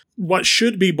what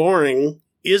should be boring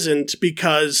isn't,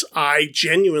 because I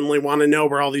genuinely want to know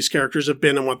where all these characters have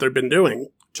been and what they've been doing.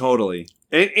 Totally.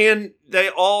 And they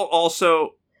all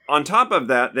also, on top of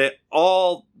that,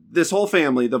 this whole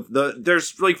family,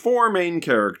 there's like 4 main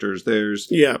characters.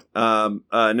 There's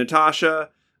Natasha,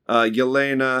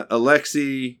 Yelena,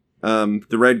 Alexei,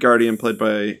 the Red Guardian played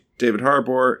by David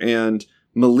Harbour, and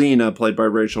Melina played by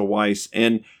Rachel Weisz.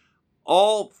 And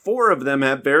all 4 of them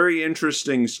have very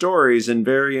interesting stories and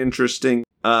very interesting,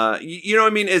 you know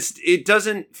what I mean? It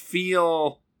doesn't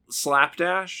feel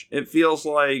slapdash. It feels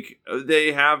like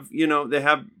they have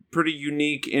pretty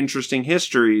unique, interesting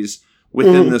histories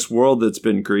within this world that's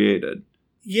been created.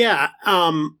 Yeah.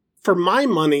 For my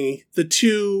money, the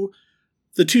two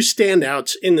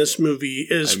standouts in this movie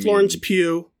is Florence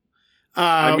Pugh.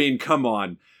 I mean, come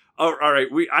on. All right.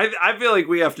 I feel like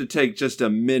we have to take just a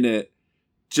minute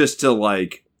just to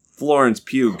like Florence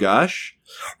Pugh gush.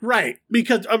 Right.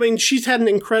 Because, I mean, she's had an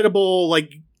incredible,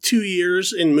 2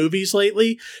 years in movies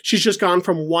lately. She's just gone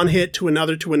from one hit to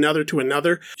another to another to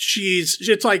another.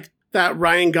 It's like that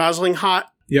Ryan Gosling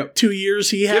hot 2 years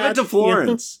he had. Give it to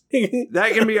Florence.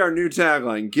 That can be our new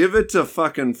tagline. Give it to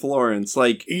fucking Florence.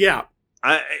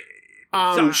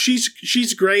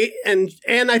 She's great, and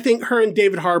I think her and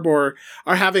David Harbour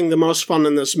are having the most fun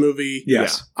in this movie.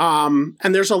 Yes. And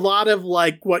there's a lot of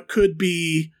what could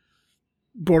be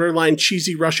borderline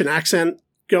cheesy Russian accent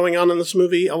going on in this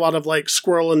movie. A lot of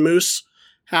squirrel and moose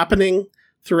happening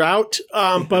throughout.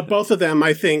 But both of them,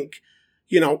 I think,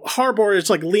 Harbour is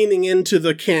leaning into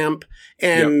the camp,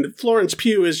 and Florence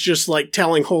Pugh is just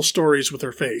telling whole stories with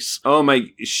her face. Oh my,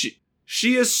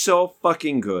 she is so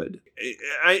fucking good.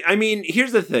 I mean,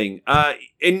 here's the thing.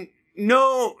 And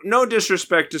no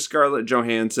disrespect to Scarlett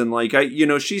Johansson.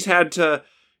 She's had to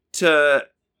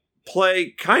play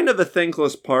kind of a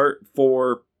thankless part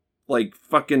for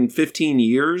fucking 15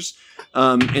 years.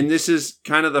 And this is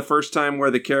kind of the first time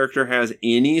where the character has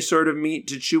any sort of meat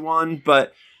to chew on.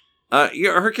 But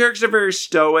her characters are very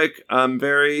stoic,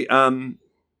 very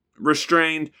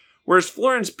restrained. Whereas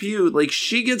Florence Pugh,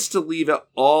 she gets to leave it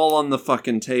all on the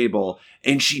fucking table.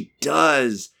 And she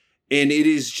does. And it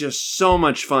is just so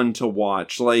much fun to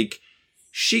watch.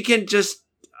 She can just,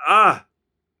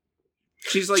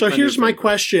 she's So here's my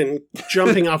question,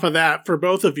 jumping off of that for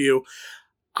both of you.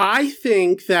 I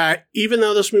think that even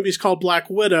though this movie is called Black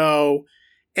Widow,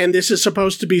 and this is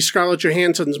supposed to be Scarlett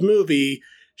Johansson's movie,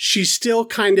 she's still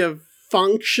kind of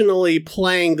functionally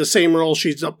playing the same role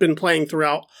she's been playing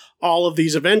throughout all of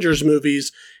these Avengers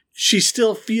movies. She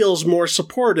still feels more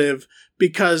supportive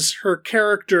because her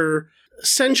character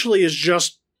essentially is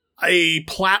just a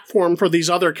platform for these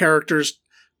other characters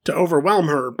to overwhelm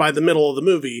her by the middle of the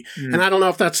movie. Mm. And I don't know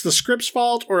if that's the script's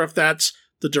fault or if that's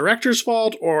the director's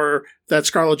fault or that's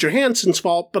Scarlett Johansson's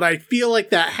fault, but I feel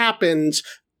like that happens.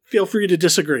 Feel free to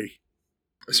disagree.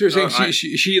 So you're saying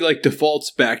she defaults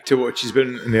back to what she's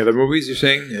been in the other movies, you're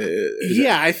saying?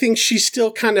 I think she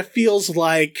still kind of feels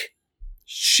like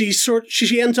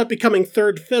she ends up becoming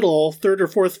third or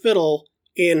fourth fiddle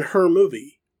in her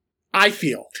movie. I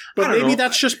feel. But maybe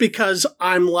that's just because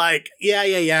I'm Black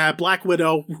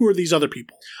Widow, who are these other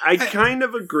people? I kind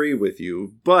of agree with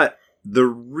you, but the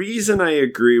reason I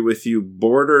agree with you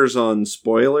borders on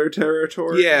spoiler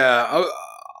territory. Yeah,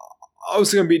 I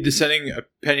was going to be dissenting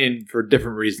opinion for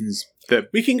different reasons. That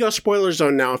we can go spoiler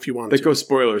zone now if you want. Let's go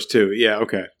spoilers too. Yeah,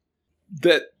 okay.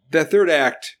 That third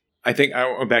act, I think I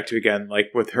went back to again,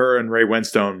 with her and Ray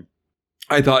Winstone,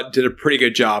 I thought did a pretty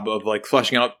good job of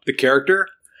fleshing out the character.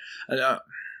 And, I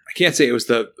can't say it was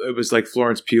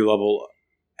Florence Pugh level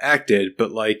acted,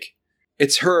 but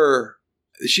it's her.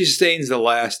 She sustains the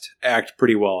last act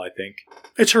pretty well, I think.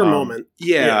 It's her moment.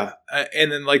 Yeah.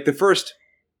 And then the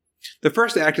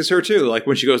first act is her too.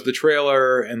 When she goes to the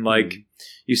trailer and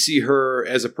you see her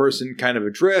as a person kind of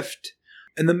adrift.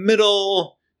 In the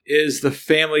middle is the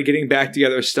family getting back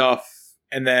together stuff.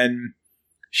 And then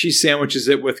she sandwiches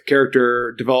it with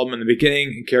character development in the beginning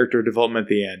and character development at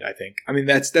the end, I think. I mean,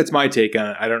 that's my take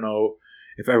on it. I don't know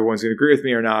if everyone's going to agree with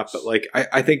me or not. But like,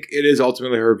 I think it is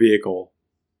ultimately her vehicle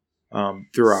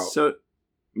throughout. So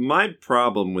my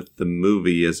problem with the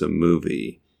movie as a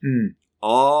movie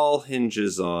all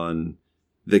hinges on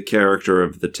the character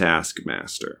of the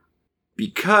Taskmaster,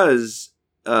 because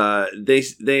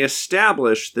they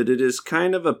establish that it is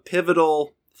kind of a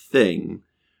pivotal thing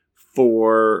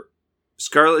for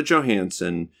Scarlett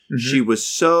Johansson. She was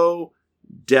so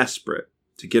desperate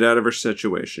to get out of her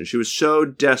situation. She was so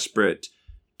desperate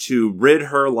to rid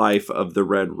her life of the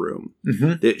Red Room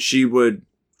that she would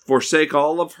forsake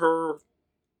all of her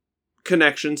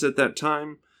connections at that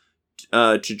time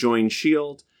to join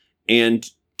S.H.I.E.L.D. And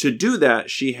to do that,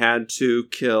 she had to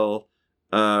kill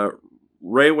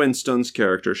Ray Winstone's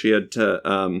character. She had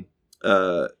to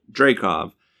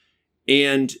Dreykov.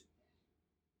 And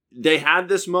they had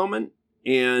this moment,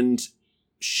 and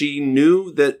she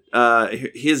knew that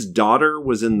his daughter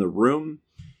was in the room,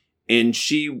 and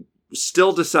she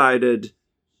still decided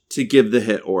to give the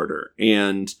hit order.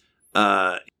 And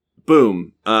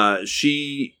boom,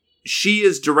 she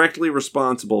is directly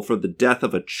responsible for the death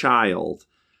of a child.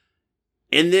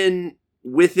 And then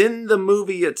within the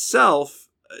movie itself,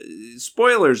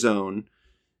 spoiler zone,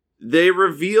 they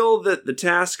reveal that the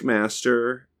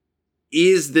Taskmaster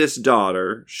is this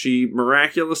daughter. She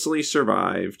miraculously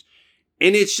survived.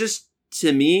 And it's just,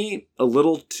 to me, a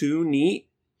little too neat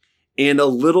and a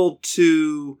little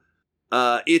too,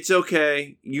 it's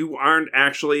okay. You aren't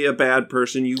actually a bad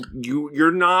person.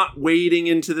 You're not wading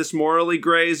into this morally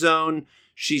gray zone.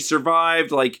 She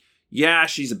survived. Like, yeah,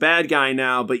 she's a bad guy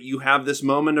now, but you have this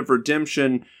moment of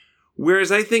redemption.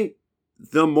 Whereas I think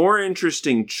the more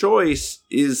interesting choice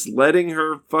is letting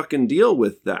her fucking deal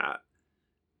with that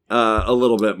a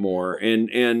little bit more.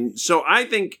 And so I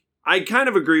think I kind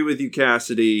of agree with you,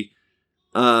 Cassidy,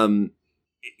 in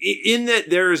that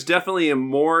there is definitely a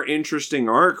more interesting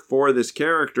arc for this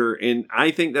character, and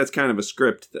I think that's kind of a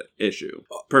script issue,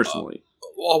 personally.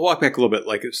 I'll walk back a little bit,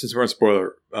 like, since we're in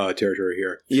spoiler territory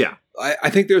here. Yeah. I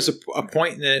think there's a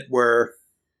point in it where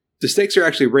the stakes are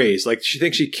actually raised. Like, she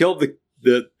thinks she killed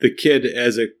the kid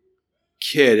as a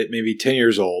kid at maybe 10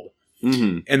 years old.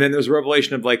 Mm-hmm. And then there's a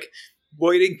revelation of, like,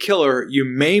 well, you didn't kill her. You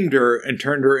maimed her and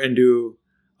turned her into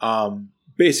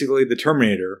basically the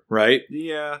Terminator, right?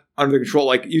 Yeah. Under control.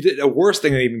 Like, you did a worse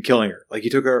thing than even killing her. Like, you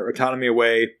took her autonomy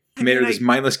away, made her this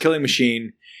mindless killing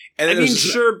machine. And I mean,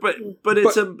 sure, but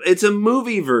it's a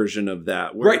movie version of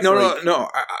that. Right? No.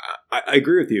 I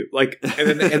agree with you. Like,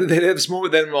 and then they have this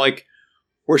moment then, like,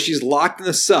 where she's locked in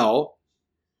the cell,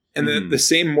 and then the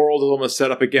same moral dilemma is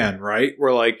set up again, right?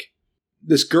 Where, like,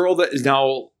 this girl that is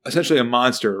now essentially a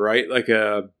monster, right? Like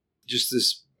just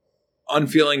this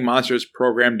unfeeling monster is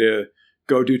programmed to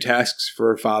go do tasks for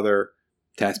her father,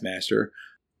 Taskmaster,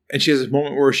 and she has this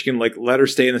moment where she can, like, let her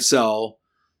stay in the cell,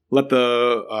 let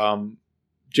the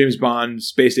James Bond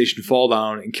space station fall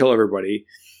down and kill everybody.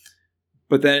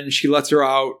 But then she lets her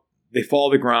out, they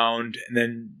fall to the ground, and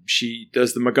then she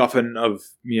does the MacGuffin of,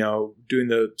 doing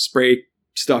the spray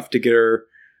stuff to get her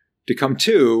to come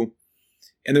to.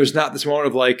 And there's not this moment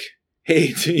of, like,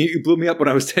 hey, you blew me up when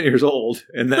I was 10 years old,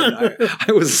 and then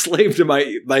I was a slave to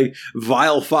my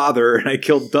vile father, and I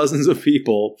killed dozens of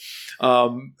people,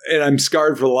 and I'm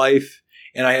scarred for life,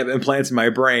 and I have implants in my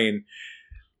brain.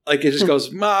 Like, it just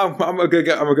goes, Mom, I'm a good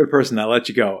guy. I'm a good person. I'll let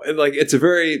you go. And, like, it's a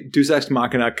very Deus Ex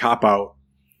Machina cop-out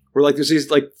where, like, there's these,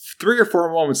 like, 3 or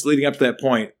 4 moments leading up to that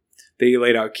point that you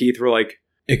laid out, Keith, where, like,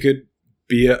 it could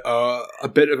be a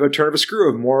bit of a turn of a screw,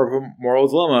 of more of a moral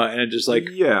dilemma, and it just, like,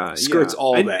 skirts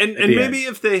all that. And maybe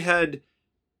if they had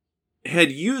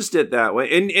used it that way,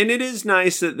 and it is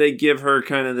nice that they give her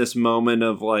kind of this moment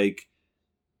of, like,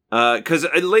 because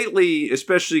lately,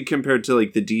 especially compared to,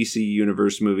 like, the DC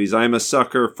Universe movies, I'm a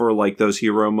sucker for, like, those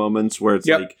hero moments where it's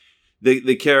like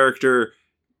the character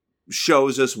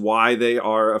shows us why they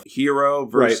are a hero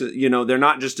versus, they're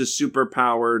not just a super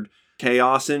powered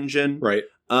chaos engine. Right.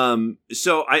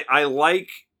 So I like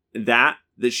that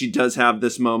she does have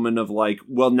this moment of, like,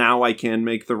 well, now I can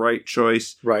make the right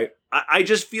choice. Right. I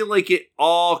just feel like it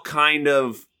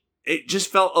just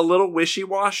felt a little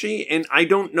wishy-washy, and I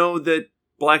don't know that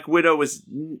Black Widow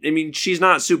she's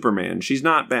not Superman. She's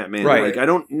not Batman. Right. Like, I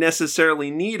don't necessarily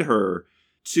need her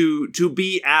to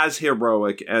be as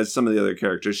heroic as some of the other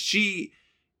characters. She,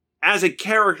 as a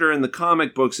character in the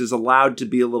comic books, is allowed to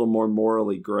be a little more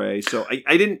morally gray. So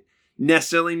I didn't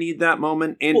necessarily need that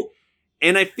moment.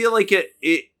 And I feel like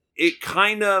it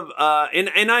kind of,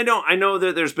 and I know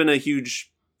that there's been a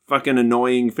huge fucking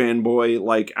annoying fanboy,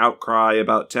 like, outcry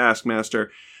about Taskmaster.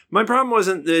 My problem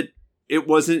wasn't that it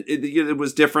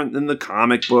was different than the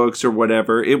comic books or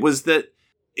whatever. It was that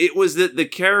the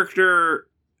character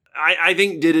I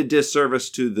think did a disservice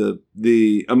to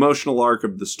the emotional arc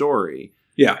of the story.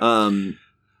 Yeah.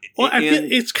 Well, I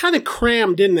feel it's kind of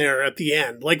crammed in there at the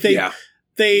end. Like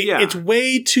it's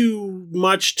way too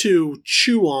much to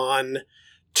chew on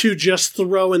to just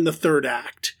throw in the third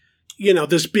act. You know,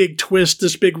 this big twist,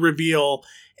 this big reveal,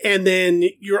 and then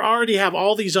you already have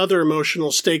all these other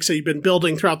emotional stakes that you've been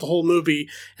building throughout the whole movie,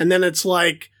 and then it's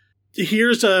like,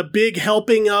 here's a big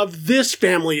helping of this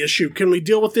family issue. Can we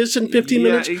deal with this in 15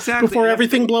 minutes before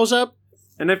everything blows up?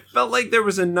 And I felt like there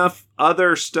was enough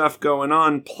other stuff going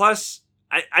on. Plus,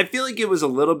 I feel like it was a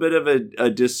little bit of a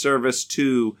disservice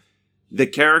to the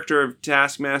character of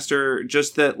Taskmaster.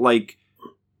 Just that, like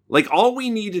all we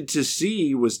needed to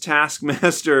see was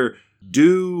Taskmaster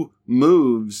do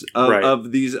moves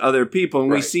of these other people.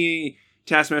 And we see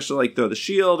Taskmaster, like, throw the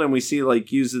shield, and we see,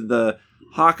 like, use the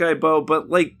Hawkeye bow. But,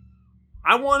 like,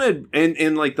 I wanted,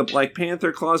 and like the Black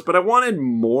Panther claws, but I wanted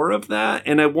more of that,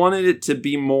 and I wanted it to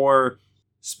be more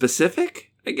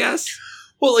specific, I guess.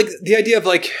 Well, like the idea of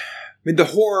like, I mean, the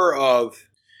horror of,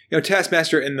 you know,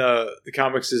 Taskmaster in the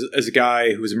comics is a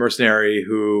guy who's a mercenary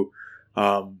who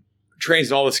trains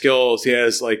in all the skills. He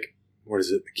has like, what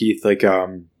is it, Keith? Like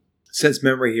sense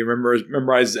memory. He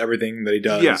memorizes everything that he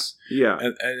does. Yeah.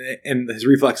 And his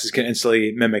reflexes can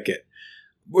instantly mimic it,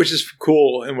 which is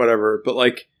cool and whatever. But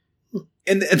like,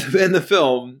 in the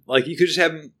film, like you could just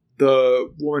have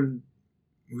the woman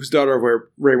whose daughter of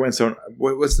Ray Winstone.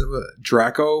 What's the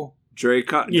Draco?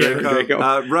 Draco.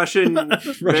 Russian,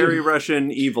 very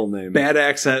Russian evil name. Bad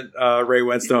accent. Ray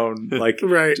Winstone, like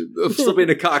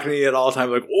slipping a Cockney at all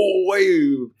times. Like, oh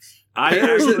wait,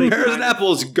 pears and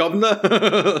apples, governor.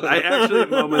 I actually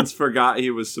at moments forgot he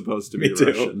was supposed to be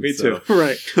Russian. Me too.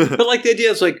 Right. But like the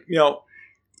idea is like, you know,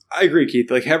 I agree,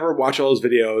 Keith. Like have her watch all those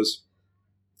videos.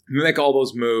 Mimic all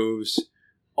those moves,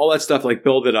 all that stuff, like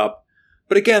build it up.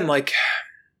 But again, like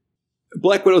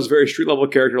Black Widow's a very street level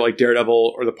character like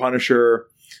Daredevil or the Punisher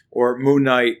or Moon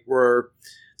Knight, where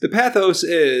the pathos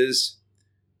is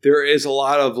there is a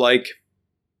lot of like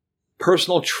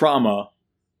personal trauma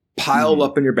piled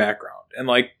up in your background. And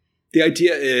like the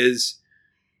idea is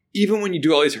even when you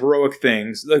do all these heroic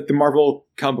things, like the Marvel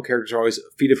comic book characters are always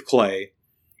a feet of clay.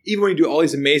 Even when you do all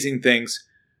these amazing things,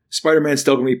 Spider-Man's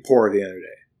still going to be poor at the end of the day.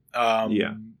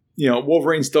 You know,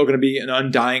 Wolverine's still going to be an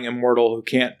undying immortal who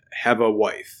can't have a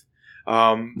wife.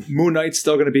 Moon Knight's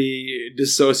still going to be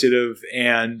dissociative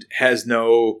and has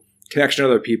no connection to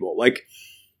other people. Like,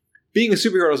 being a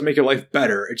superhero doesn't make your life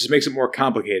better. It just makes it more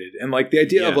complicated. And like the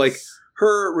idea of like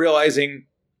her realizing,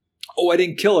 oh, I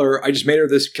didn't kill her. I just made her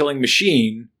this killing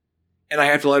machine and I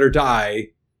have to let her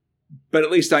die. But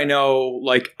at least I know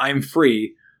like I'm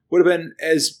free would have been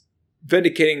as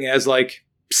vindicating as like,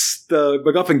 the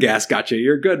MacGuffin gas got you.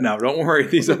 You're good now. Don't worry.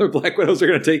 These other Black Widows are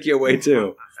going to take you away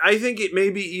too. I think it may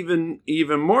be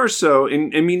even more so.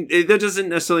 And I mean, that doesn't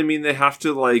necessarily mean they have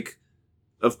to like.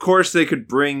 Of course, they could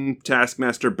bring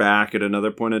Taskmaster back at another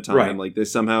point in time, like they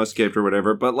somehow escaped or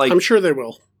whatever. But like, I'm sure they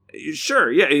will. Sure,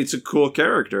 yeah, it's a cool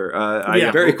character.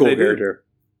 Very cool character.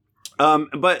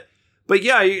 But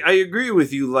yeah, I agree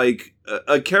with you. Like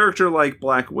a character like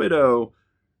Black Widow.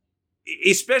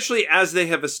 Especially as they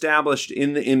have established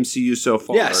in the MCU so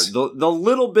far. Yes. The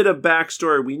little bit of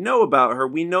backstory we know about her,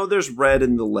 we know there's red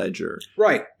in the ledger.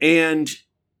 Right. And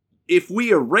if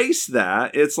we erase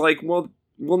that, it's like, well,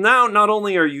 now not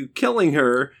only are you killing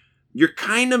her, you're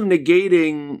kind of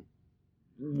negating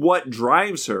what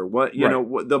drives her, what, you know,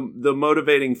 what the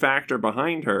motivating factor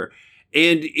behind her.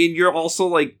 And you're also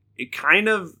like, it kind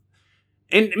of,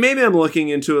 and maybe I'm looking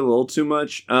into it a little too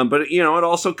much, but, you know, it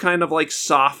also kind of like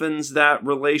softens that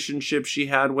relationship she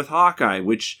had with Hawkeye,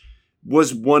 which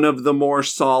was one of the more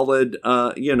solid,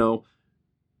 you know,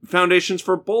 foundations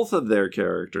for both of their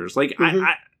characters. Like,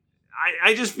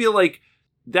 I just feel like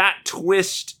that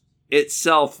twist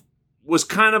itself was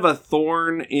kind of a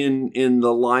thorn in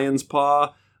the lion's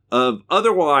paw of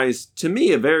otherwise, to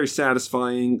me, a very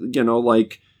satisfying, you know,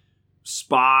 like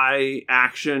spy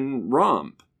action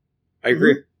romp. I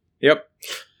agree. Yep.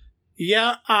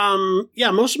 Yeah.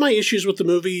 Most of my issues with the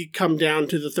movie come down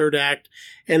to the third act,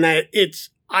 and that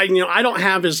I don't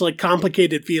have as like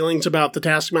complicated feelings about the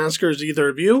Taskmaster as either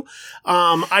of you.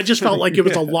 I just felt like it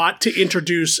was a lot to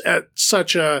introduce at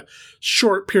such a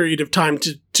short period of time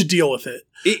to deal with it.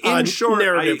 In short,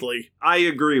 narratively, I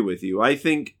agree with you. I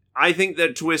think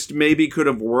that twist maybe could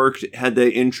have worked had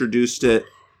they introduced it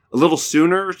a little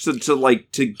sooner to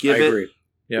give it. Agree.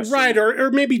 Yes. Right,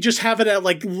 or maybe just have it at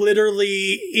like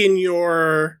literally in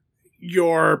your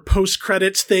post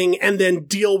credits thing, and then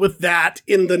deal with that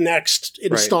in the next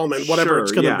installment, whatever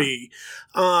it's going to be.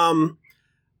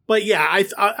 But yeah,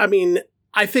 I mean,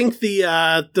 I think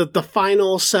the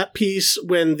final set piece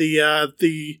when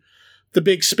the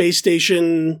big space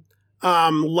station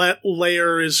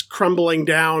layer is crumbling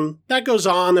down, that goes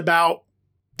on about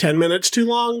 10 minutes too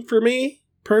long for me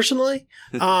personally.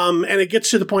 And it gets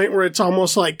to the point where it's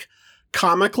almost like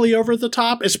comically over the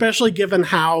top, especially given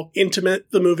how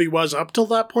intimate the movie was up till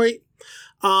that point.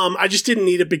 I just didn't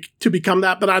need it to become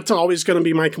that, but that's always going to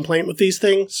be my complaint with these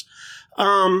things.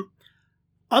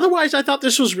 Otherwise, I thought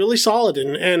this was really solid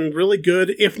and really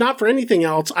good. If not for anything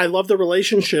else, I love the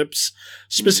relationships,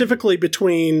 specifically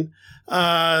between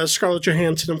Scarlett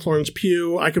Johansson and Florence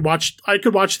Pugh. I could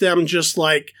watch them just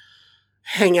like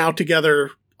hang out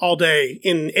together all day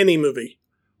in any movie.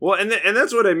 Well, and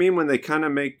that's what I mean when they kind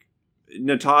of make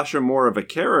Natasha more of a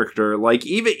character. Like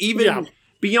even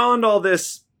beyond all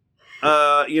this,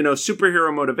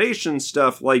 superhero motivation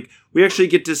stuff. Like we actually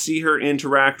get to see her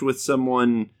interact with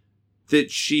someone that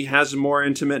she has more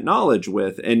intimate knowledge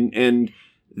with, and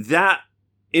that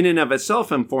in and of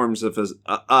itself informs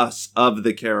us of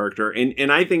the character,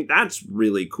 and I think that's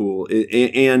really cool.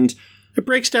 And it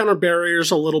breaks down her barriers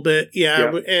a little bit,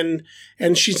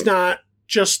 and she's not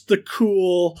just the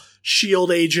cool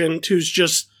S.H.I.E.L.D. agent who's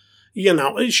just,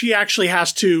 she actually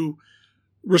has to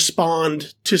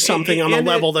respond to something on a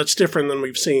level that's different than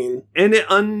we've seen. And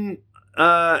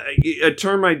a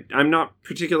term I'm not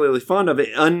particularly fond of,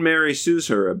 it unMary Sues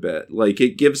her a bit. Like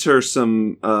it gives her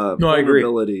some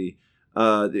vulnerability.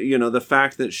 I agree. The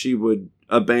fact that she would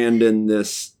abandon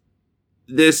this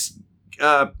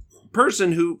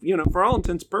person who, for all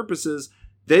intents and purposes,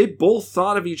 they both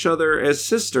thought of each other as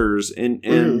sisters,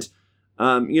 and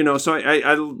so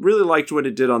I really liked what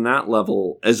it did on that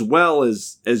level, as well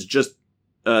as just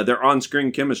their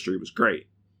on-screen chemistry was great.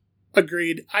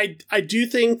 Agreed. I do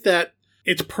think that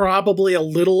it's probably a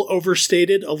little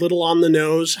overstated, a little on the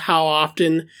nose, how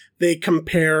often they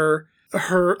compare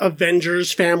her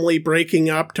Avengers family breaking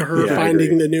up to her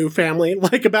finding the new family.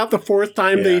 Like about the fourth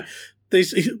time they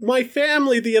say, my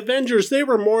family, the Avengers, they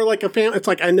were more like a family. It's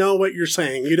like, I know what you're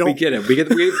saying. You don't. We get it.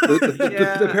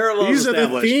 The parallels. These are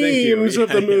the themes of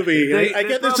the movie. I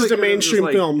get this is a mainstream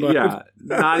film, but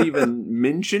not even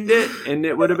mentioned it, and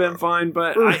it would have been fine.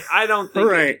 But I don't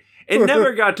think it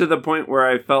never got to the point where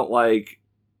I felt like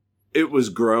it was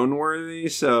groan worthy.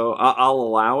 So I'll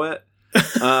allow it.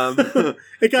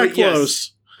 It got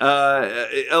close.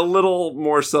 Yes, a little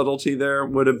more subtlety there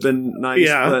would have been nice.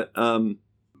 Yeah. But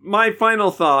my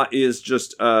final thought is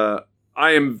just I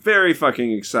am very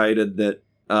fucking excited that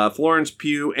Florence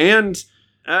Pugh and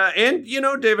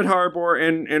David Harbour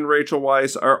and Rachel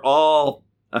Weisz are all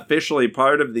officially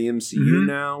part of the MCU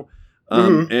now.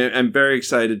 And I'm very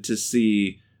excited to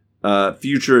see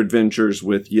future adventures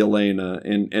with Yelena,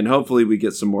 and hopefully we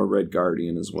get some more Red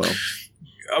Guardian as well.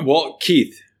 Well,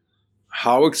 Keith,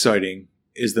 how exciting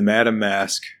is the Madame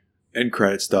Mask end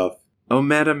credit stuff? Oh,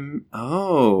 Madame...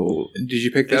 Oh. Did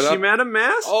you pick that up? Is she Madame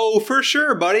Mask? Oh, for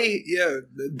sure, buddy. Yeah,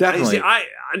 definitely.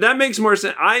 That makes more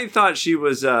sense. I thought she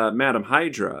was Madame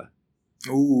Hydra.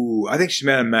 Ooh, I think she's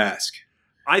Madame Mask.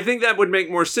 I think that would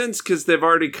make more sense because they've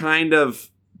already kind of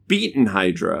beaten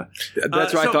Hydra.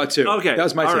 That's what I thought too. Okay. That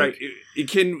was my take. Right.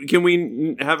 Can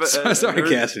we have a... Sorry,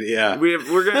 Cassidy, yeah. We're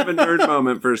going to have a nerd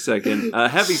moment for a second.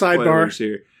 Heavy spoilers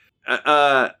here.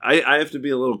 I have to be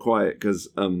a little quiet because...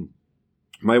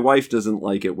 my wife doesn't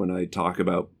like it when I talk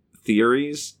about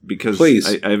theories because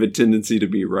I have a tendency to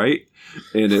be right,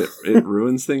 and it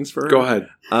ruins things for her. Go ahead.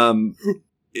 I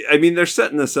mean, they're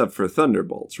setting this up for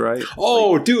Thunderbolts, right?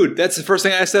 Oh, dude, that's the first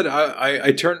thing I said.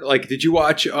 I turned did you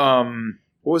watch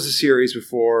what was the series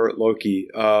before Loki?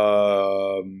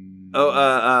 Falcon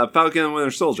and Winter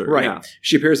Soldier. Right. Yeah.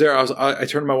 She appears there. I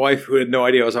turned to my wife, who had no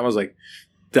idea. I was like,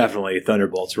 definitely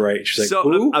Thunderbolts, right? She's like,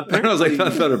 who? And I was like,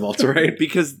 Thunderbolts, right?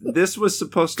 Because this was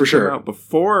supposed to come out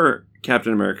before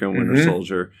Captain America and Winter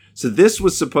Soldier. So this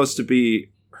was supposed to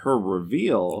be her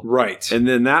reveal. Right. And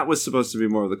then that was supposed to be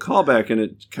more of the callback, and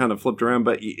it kind of flipped around.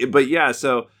 But yeah,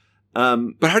 so...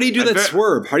 but how do you do that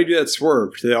swerve? How do you do that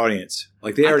swerve to the audience?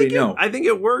 Like, they already know. I think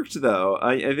it worked, though.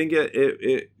 I think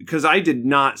it because I did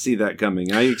not see that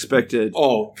coming. I expected...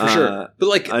 Oh, for sure. But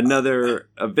like... another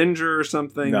Avenger or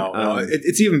something. No.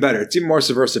 It's even better. It's even more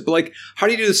subversive. But like, how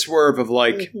do you do the swerve of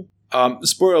like...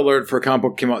 spoiler alert for a comic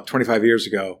book came out 25 years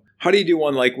ago. How do you do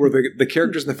one like where the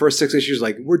characters in the first 6 issues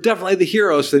like, we're definitely the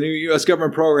heroes for the new U.S.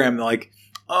 government program. And like,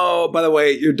 oh, by the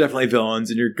way, you're definitely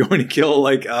villains and you're going to kill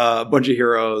like a bunch of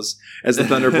heroes as the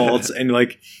Thunderbolts and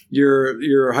like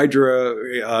your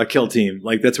Hydra kill team.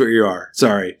 Like, that's what you are.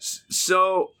 Sorry.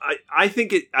 So I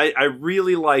think I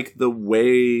really like the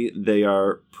way they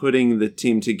are putting the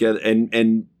team together.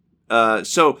 And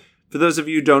so for those of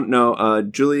you who don't know,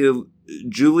 Julia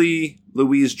Julie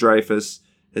Louis-Dreyfus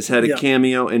has had a Yeah.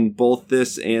 cameo in both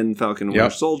this and Falcon and Winter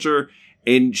Yep. Soldier,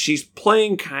 and she's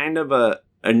playing kind of a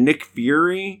Nick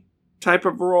Fury type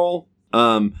of role,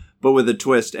 but with a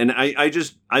twist. And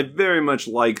I very much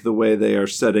like the way they are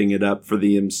setting it up for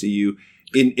the MCU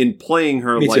in playing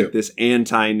her Me like too. this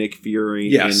anti-Nick Fury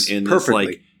Yes, and perfectly.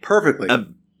 this like Perfectly.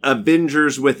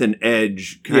 Avengers with an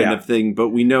edge kind Yeah. of thing, but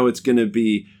we know it's going to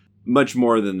be much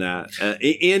more than that.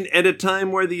 And at a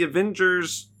time where the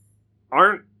Avengers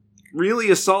aren't really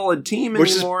a solid team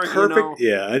Which anymore. is perfect. You know?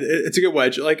 Yeah, it's a good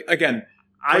wedge. Like, again,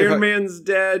 Iron Man's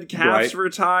dead, Cap's Right.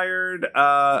 retired,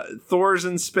 Thor's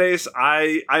in space.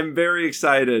 I'm very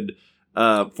excited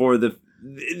for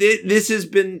this has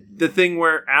been the thing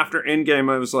where after Endgame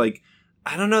I was like,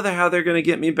 I don't know how they're going to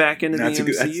get me back into the MCU,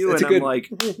 that's a and I'm good-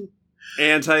 like,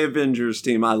 anti-Avengers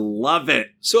team. I love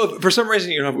it. So if for some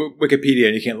reason you don't have Wikipedia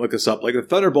and you can't look this up, like the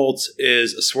Thunderbolts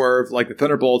is a swerve. Like the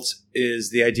Thunderbolts is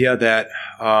the idea that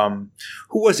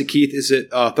who was it, Keith? Is it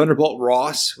Thunderbolt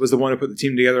Ross was the one who put the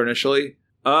team together initially?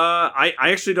 I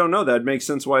actually don't know. That makes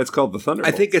sense why it's called the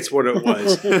Thunderbolts. I think it's what it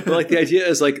was. But like the idea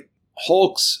is like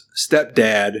Hulk's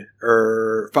stepdad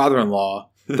or father-in-law,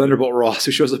 Thunderbolt Ross,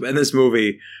 who shows up in this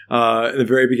movie in the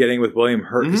very beginning with William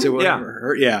Hurt. Is it William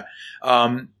Hurt? Yeah.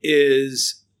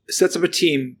 Is sets up a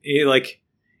team. Like,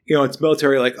 you know, it's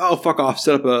military. Like, oh, fuck off.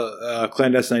 Set up a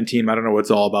clandestine team. I don't know what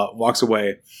it's all about. Walks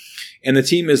away, and the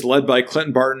team is led by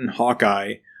Clinton Barton,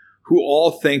 Hawkeye, who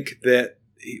all think that.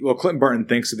 Well, Clinton Barton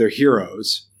thinks that they're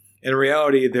heroes. In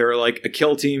reality, they're like a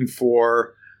kill team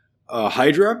for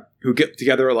Hydra, who get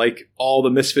together like all the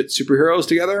misfit superheroes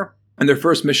together. And their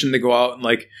first mission, they go out and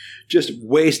like just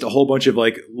waste a whole bunch of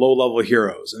like low level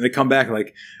heroes. And they come back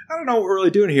like, I don't know what we're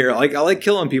really doing here. Like, I like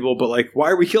killing people, but like,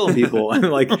 why are we killing people? And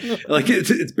like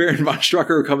it's Baron von Strucker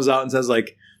who comes out and says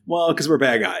like, well, because we're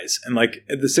bad guys. And like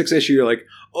at the 6th issue, you're like,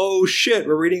 oh shit,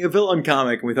 we're reading a villain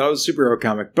comic and we thought it was a superhero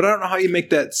comic. But I don't know how you make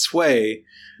that sway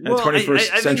in the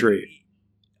 21st century.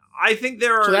 I think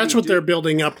there are. So that's what they're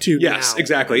building up to. Yes, now.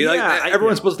 exactly. Like, Yeah,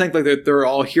 everyone's supposed to think like they're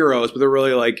all heroes, but they're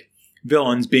really like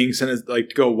villains being sent as like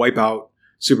to go wipe out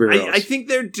superheroes. I think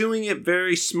they're doing it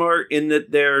very smart in that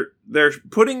they're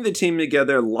putting the team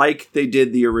together like they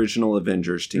did the original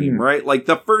Avengers team, right? Like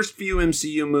the first few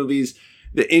MCU movies,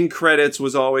 the end credits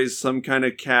was always some kind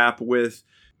of Cap with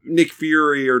Nick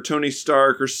Fury or Tony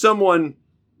Stark or someone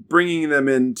bringing them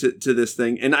into this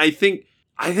thing, and I think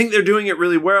they're doing it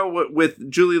really well with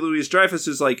Julie Louis-Dreyfus.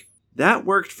 Is like, that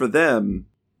worked for them.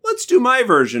 Let's do my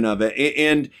version of it.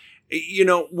 And you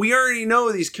know, we already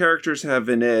know these characters have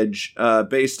an edge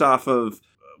based off of,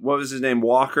 what was his name?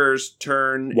 Walker's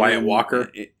turn. Wyatt Walker.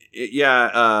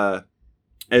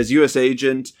 As U.S.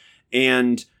 agent.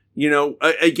 And, you know,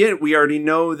 again, we already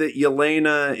know that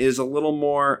Yelena is a little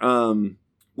more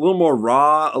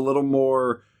raw, a little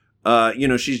more, you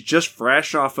know, she's just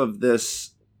fresh off of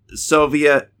this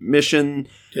Soviet mission.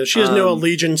 Yeah, she has no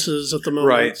allegiances at the moment.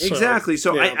 Right. So, Exactly.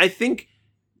 So yeah. I think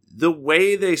the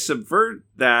way they subvert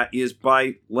that is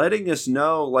by letting us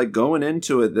know, like going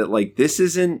into it, that like this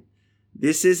isn't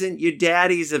your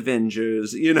daddy's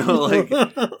Avengers, you know, like,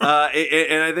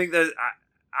 and I think that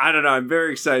I don't know. I'm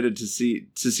very excited to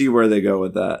see where they go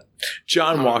with that.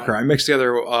 John Walker. I mixed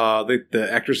together the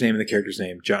actor's name and the character's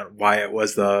name. John Wyatt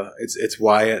was it's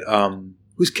Wyatt.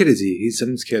 Whose kid is he? He's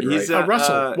someone's kid, right? He's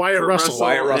Russell. Wyatt Kurt Russell.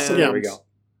 Wyatt Russell. Yeah. There we go.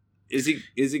 Is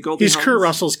he Goldie He's Hawn's? Kurt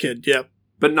Russell's kid. Yep.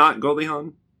 But not Goldie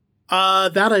Hawn?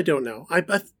 That I don't know. I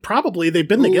probably they've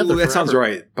been together. Ooh, that sounds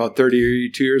forever. right. About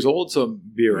 32 years old, so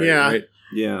be right. Yeah. Right?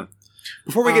 Yeah.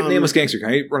 Before we get Nameless Gangster, can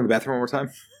I run to the bathroom one more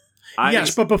time?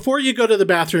 Yes, but before you go to the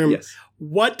bathroom, Yes.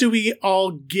 what do we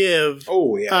all give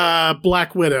Oh yeah.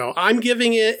 Black Widow? I'm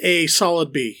giving it a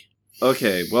solid B.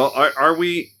 Okay. Well, are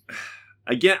we?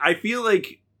 Again, I feel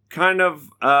like kind of.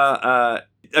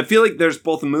 I feel like there's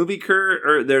both a movie curve,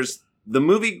 or there's the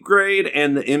movie grade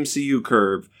and the MCU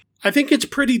curve. I think it's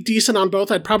pretty decent on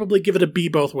both. I'd probably give it a B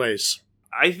both ways.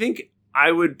 I think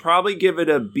I would probably give it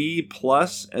a B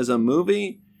plus as a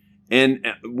movie, and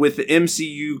with the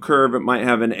MCU curve, it might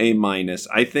have an A minus.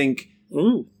 I think.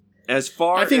 Ooh. As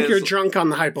far I think as, you're drunk on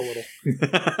the hype a little.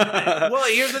 Well,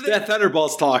 here's the thing. That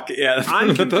Thunderbolts talk. Yeah, I'm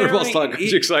the Thunderbolts comparing- talk.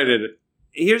 I'm excited.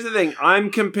 Here's the thing. I'm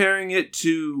comparing it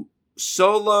to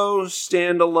solo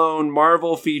standalone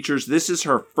Marvel features. This is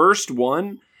her first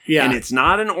one. Yeah. And it's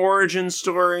not an origin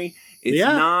story. It's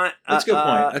Yeah. not. That's a good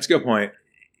point. That's a good point.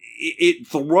 It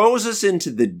throws us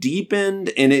into the deep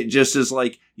end, and it just is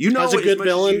like, you know, Has a as good much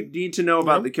villain. as you need to know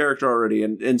about Yeah. the character already.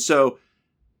 And so,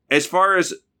 as far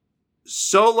as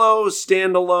solo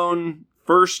standalone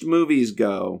first movies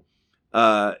go,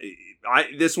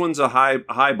 this one's a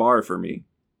high bar for me.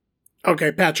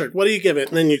 Okay, Patrick, what do you give it?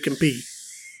 And then you can pee.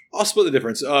 I'll split the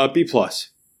difference. B+.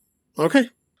 Okay.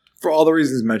 For all the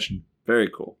reasons mentioned. Very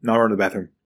cool. Now we're in the bathroom.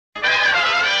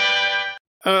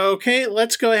 Okay,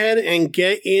 let's go ahead and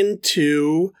get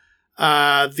into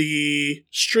the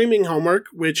streaming homework,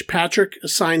 which Patrick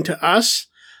assigned to us.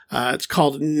 It's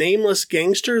called Nameless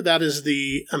Gangster. That is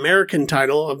the American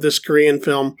title of this Korean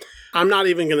film. I'm not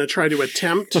even going to try to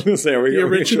attempt the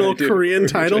original Korean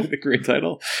title. The Korean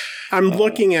title. I'm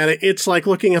looking at it. It's like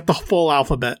looking at the full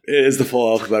alphabet. It is the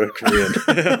full alphabet of Korean.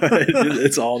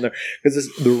 It's all in there. Because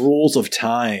it's the rules of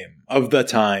time, of the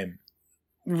time.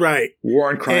 Right. War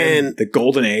and crime, and the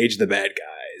golden age, the bad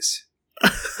guys.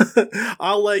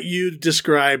 I'll let you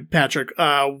describe, Patrick,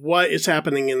 what is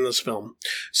happening in this film.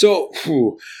 So,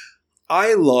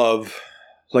 I love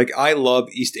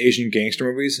East Asian gangster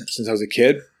movies since I was a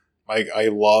kid. I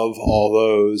love all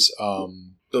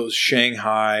those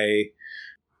Shanghai,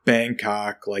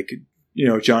 Bangkok,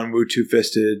 John Woo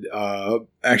Two-Fisted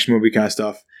action movie kind of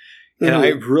stuff. And I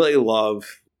really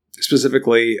love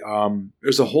specifically,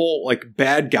 there's a whole,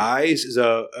 bad guys is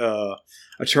a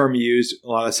term used in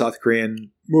a lot of South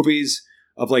Korean movies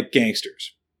of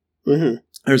gangsters. Mm-hmm.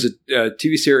 There's a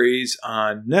TV series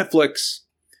on Netflix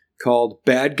called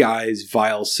Bad Guys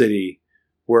Vile City,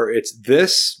 where it's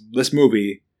this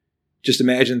movie. Just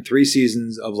imagine 3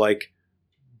 seasons of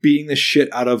beating the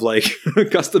shit out of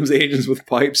customs agents with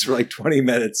pipes for 20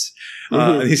 minutes.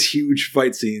 These huge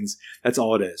fight scenes. That's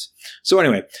all it is. So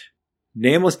anyway,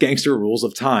 Nameless Gangster Rules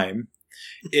of Time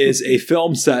is a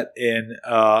film set in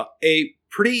a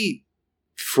pretty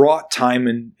fraught time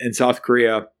in South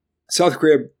Korea. South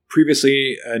Korea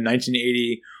previously in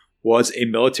 1980 was a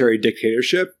military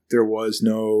dictatorship. There was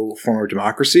no form of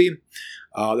democracy.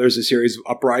 There's a series of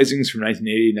uprisings from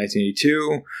 1980 to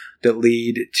 1982 that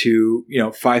lead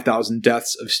to 5,000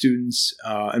 deaths of students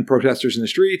and protesters in the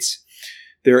streets.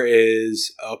 There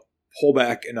is a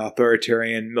pullback in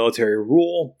authoritarian military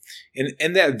rule. And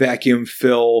in that vacuum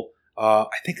fill, I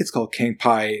think it's called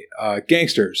Kangpai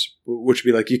gangsters, which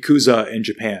would be Yakuza in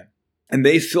Japan. And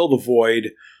they fill the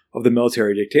void of the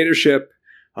military dictatorship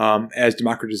as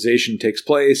democratization takes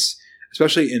place,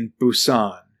 especially in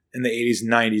Busan in the 80s and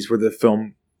 90s, where the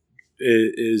film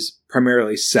is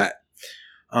primarily set.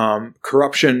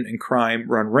 Corruption and crime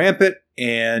run rampant,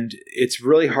 and it's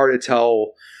really hard to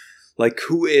tell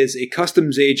who is a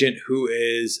customs agent, who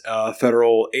is a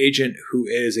federal agent, who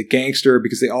is a gangster,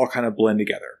 because they all kind of blend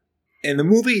together. And the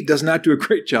movie does not do a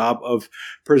great job of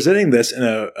presenting this in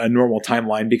a normal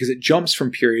timeline because it jumps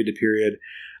from period to period.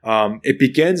 It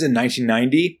begins in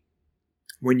 1990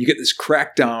 when you get this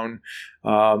crackdown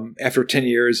after 10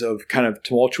 years of kind of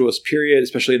tumultuous period,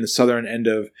 especially in the southern end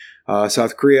of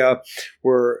South Korea,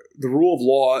 where the rule of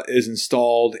law is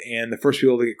installed and the first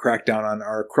people to get cracked down on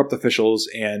are corrupt officials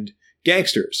and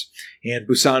gangsters. And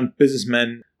Busan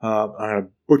businessman, I'm going to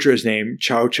butcher his name,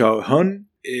 Chow Cho-hun,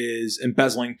 is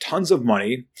embezzling tons of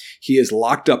money. He is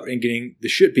locked up and getting the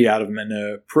shit beat out of him in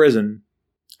a prison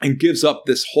and gives up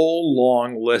this whole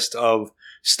long list of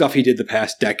stuff he did the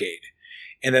past decade.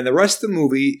 And then the rest of the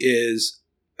movie is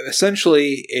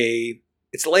essentially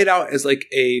it's laid out as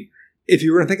if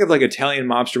you were to think of Italian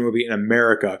mobster movie in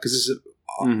America, because this is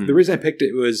the reason I picked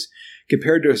it was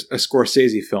compared to a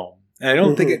Scorsese film. And I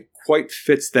don't think it quite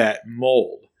fits that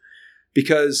mold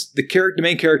because the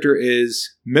main character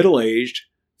is middle-aged,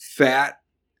 fat,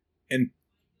 and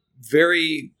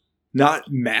very not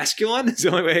masculine. Is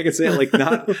the only way I can say it.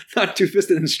 Not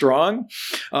two-fisted and strong.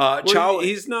 Chow,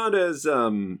 he's not as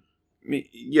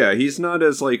he's not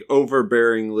as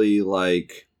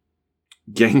overbearingly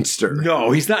gangster.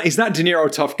 No, he's not. He's not De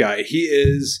Niro tough guy.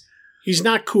 He's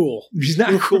not cool. He's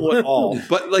not cool at all.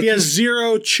 But he has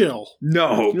zero chill.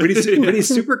 No, but he's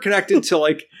super connected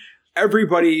to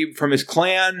everybody from his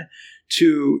clan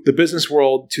to the business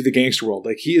world to the gangster world.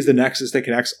 He is the nexus that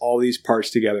connects all these parts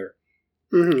together.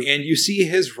 Mm-hmm. And you see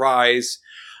his rise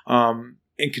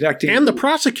in connecting, and the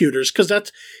prosecutors, because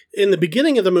that's in the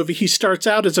beginning of the movie. He starts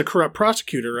out as a corrupt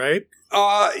prosecutor, right?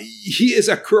 He is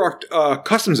a corrupt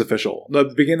customs official. At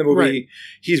the beginning of the movie, right.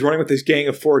 He's running with this gang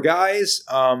of 4 guys,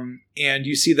 and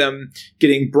you see them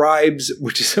getting bribes,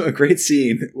 which is a great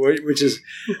scene, which is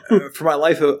for my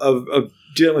life of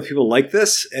dealing with people like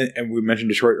this. And we mentioned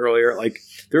Detroit earlier.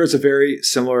 There is a very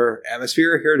similar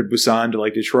atmosphere here to Busan, to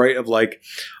Detroit, of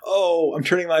oh, I'm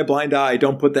turning my blind eye.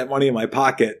 Don't put that money in my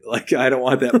pocket. I don't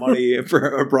want that money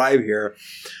for a bribe here.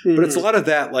 Mm-hmm. But it's a lot of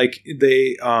that.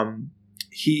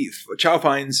 Chow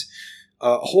finds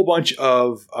a whole bunch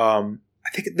of, I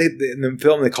think in the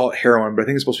film they call it heroin, but I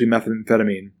think it's supposed to be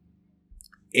methamphetamine.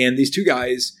 And these 2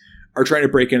 guys are trying to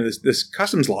break into this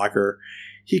customs locker,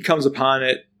 he comes upon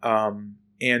it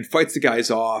and fights the guys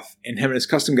off, and him and his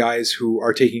custom guys who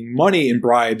are taking money in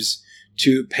bribes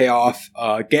to pay off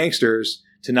gangsters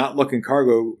to not look in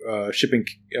cargo shipping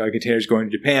containers going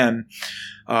to Japan,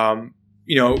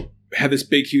 have this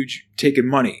big, huge take in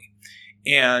money.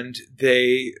 And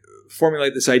they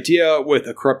formulate this idea with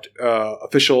a corrupt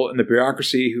official in the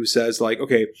bureaucracy who says, like,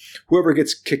 okay, whoever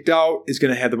gets kicked out is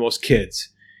going to have the most kids.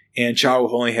 And Chow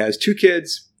only has 2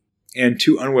 kids and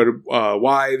 2 unwedded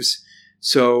wives.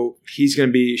 So he's going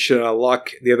to be shit out of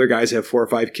luck. The other guys have 4 or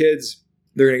 5 kids.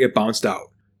 They're going to get bounced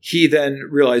out. He then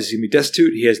realizes he's going to be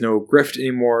destitute. He has no grift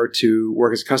anymore to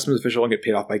work as a customs official and get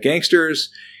paid off by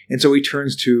gangsters. And so he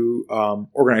turns to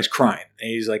organized crime. And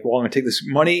he's like, well, I'm going to take this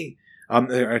money. I'm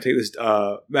going to take this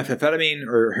methamphetamine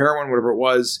or heroin, whatever it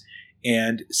was,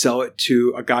 and sell it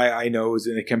to a guy I know who's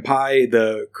in the Kenpai,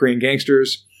 the Korean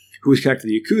gangsters, who is connected to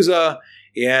the Yakuza.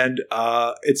 And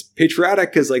it's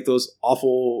patriotic because, like, those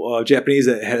awful Japanese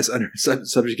that had us under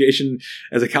subjugation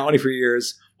as a colony for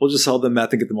years, we'll just sell them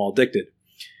meth and get them all addicted.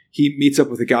 He meets up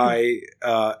with a guy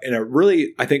in a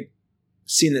really, I think,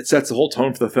 scene that sets the whole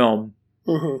tone for the film,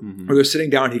 where they're sitting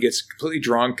down. He gets completely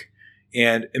drunk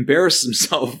and embarrasses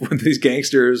himself with these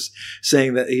gangsters,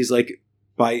 saying that he's like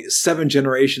by 7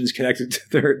 generations connected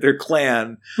to their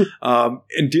clan,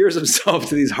 endears himself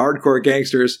to these hardcore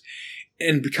gangsters,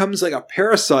 and becomes like a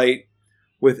parasite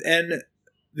within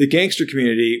the gangster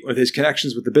community with his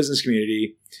connections with the business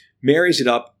community, marries it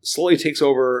up, slowly takes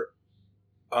over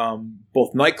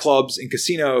both nightclubs and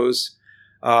casinos.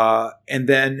 And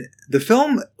then the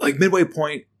film, like midway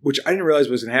point, which I didn't realize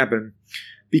was going to happen,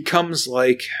 becomes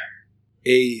like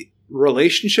a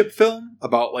relationship film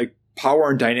about like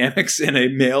power and dynamics in a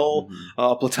male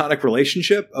platonic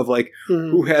relationship of like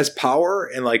who has power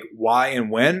and like why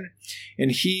and when. And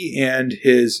he and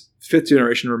his 5th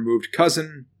generation removed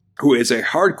cousin, who is a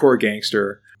hardcore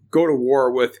gangster, go to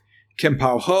war with Kim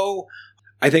Pao-ho.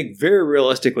 I think very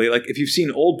realistically, like if you've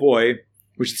seen Old Boy,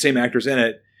 which the same actor's in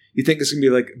it, you think it's going to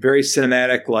be like very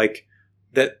cinematic, like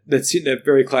that scene, that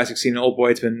very classic scene in Old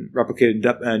Boy. It's been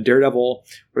replicated in Daredevil,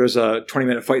 where there's a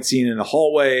 20-minute fight scene in a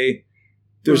hallway.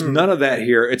 There's none of that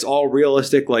here. It's all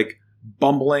realistic, like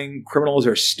bumbling criminals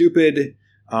are stupid.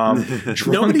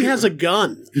 Nobody has a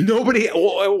gun. Nobody.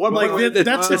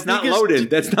 That's not loaded.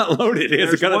 That's not loaded.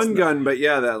 There's one gun, but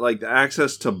yeah, that like the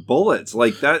access to bullets,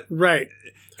 like that, right?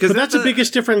 But that's the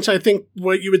biggest difference, I think,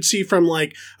 what you would see from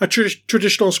like a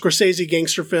traditional Scorsese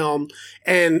gangster film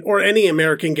or any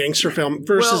American gangster film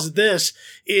versus this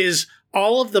is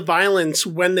all of the violence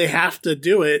when they have to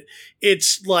do it.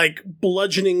 It's like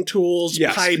bludgeoning tools,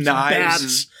 pipes,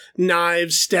 bats,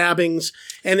 knives, stabbings,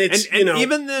 and it's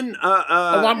even then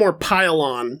a lot more pile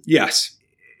on. Yes,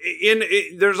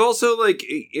 there's also like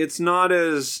it's not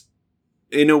as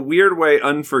in a weird way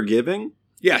unforgiving.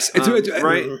 Yes,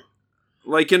 right.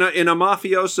 Like in a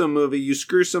mafioso movie, you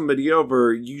screw somebody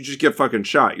over, you just get fucking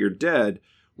shot, you're dead.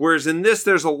 Whereas in this,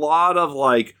 there's a lot of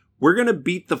like, we're gonna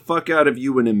beat the fuck out of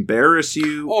you and embarrass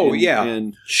you.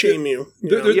 And shame you.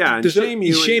 Shame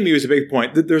you. Shame you is a big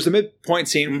point. There's a midpoint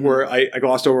scene where I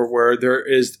glossed over, where there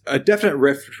is a definite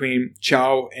rift between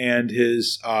Chow and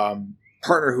his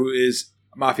partner, who is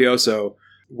a mafioso,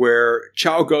 where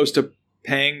Chow goes to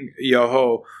Pang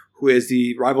Yo-ho, who is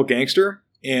the rival gangster,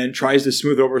 and tries to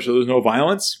smooth over so there's no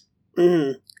violence.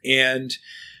 And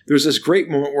there's this great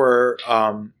moment where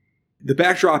the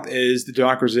backdrop is the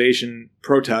democratization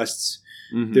protests.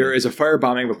 There is a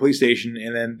firebombing of a police station,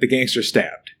 and then the gangster's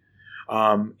stabbed.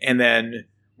 And then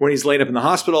when he's laid up in the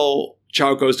hospital,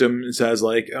 Chow goes to him and says,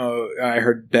 like, "Oh, I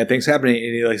heard bad things happening."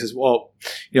 And he like says, "Well,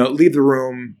 leave the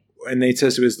room." And then he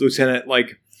says to his lieutenant,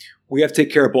 like, "We have to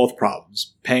take care of both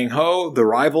problems. Pang Ho, the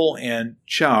rival, and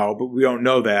Chow, but we don't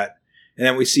know that." And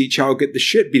then we see Chow get the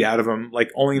shit beat out of him, like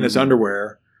only in his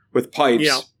underwear, with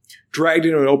pipes, dragged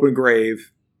into an open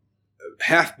grave,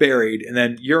 half buried, and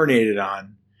then urinated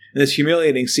on. And this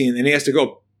humiliating scene. And he has to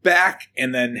go back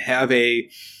and then have a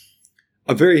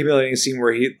very humiliating scene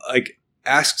where he like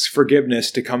asks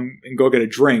forgiveness to come and go get a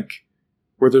drink,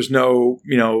 where there's no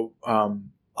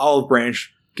olive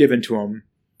branch given to him.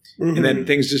 And then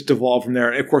things just devolve from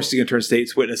there. And of course, he's going to turn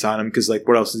state's witness on him because, like,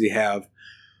 what else does he have?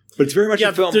 But it's very much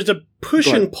a film. There's a push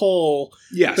and pull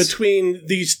between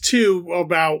these two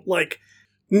about, like,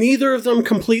 neither of them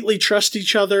completely trust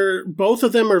each other. Both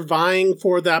of them are vying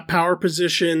for that power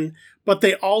position, but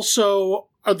they also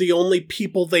are the only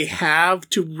people they have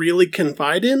to really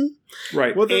confide in.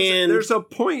 Right. Well, there's a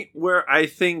point where I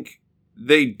think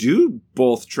they do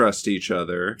both trust each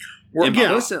other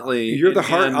implicitly. You're the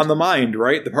heart on the mind,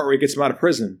 right? The part where he gets him out of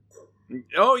prison.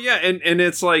 Oh, yeah. And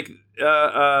it's like,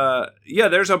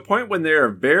 there's a point when they're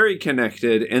very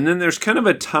connected, and then there's kind of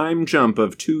a time jump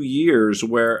of 2 years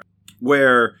where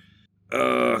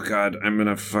oh god, I'm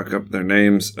gonna fuck up their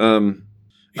names.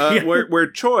 Where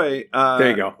Choi, there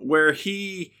you go, where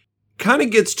he kind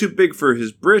of gets too big for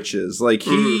his britches. Like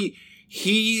he,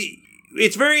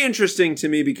 it's very interesting to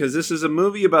me because this is a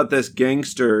movie about this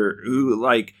gangster who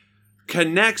like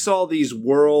connects all these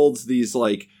worlds, these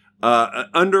like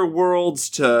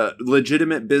underworlds to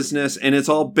legitimate business, and it's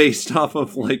all based off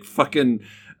of like fucking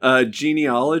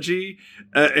genealogy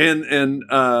and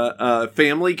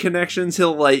family connections.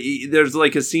 He'll like, there's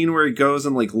like a scene where he goes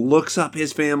and like looks up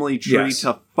his family tree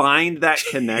to find that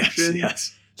connection.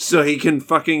 Yes. So he can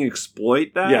fucking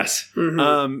exploit that. Yes.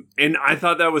 Mm-hmm. And I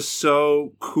thought that was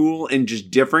so cool and just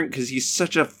different because he's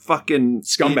such a fucking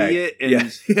scumbag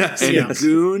idiot and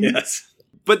goon. Yes.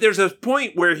 But there's a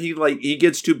point where he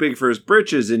gets too big for his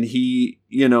britches, and he,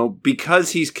 you know,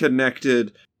 because he's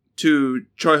connected to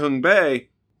Choi Hung-bae,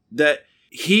 that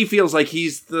he feels like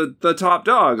he's the top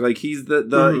dog, like he's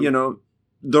the you know,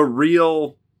 the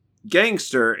real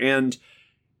gangster, and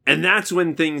that's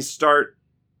when things start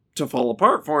to fall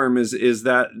apart for him. Is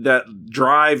that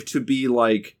drive to be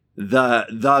like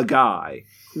the guy,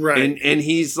 right? And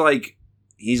he's like,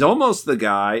 he's almost the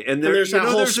guy, and there's that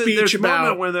whole speech about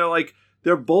moment where they're like,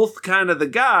 they're both kind of the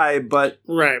guy, but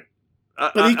right.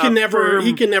 But he can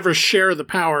never share the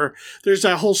power. There's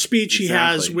that whole speech he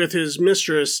has with his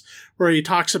mistress where he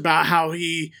talks about how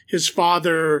his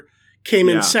father came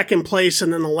in second place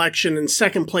in an election, and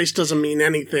second place doesn't mean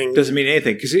anything. Doesn't mean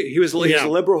anything because he was a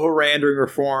liberal who ran during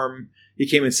reform. He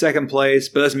came in second place,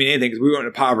 but doesn't mean anything because we went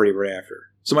into poverty right after.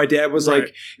 So my dad was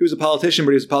like, he was a politician,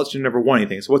 but he was a politician who never won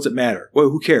anything. So what's it matter? Well,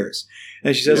 who cares?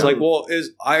 And she says like, well,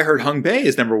 I heard Hung-bae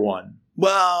is number one.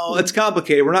 Well, it's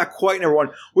complicated. We're not quite number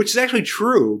one, which is actually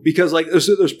true because like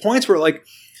there's points where like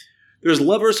there's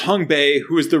Lovers Hung-bae,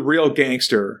 who is the real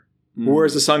gangster, who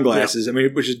wears the sunglasses. I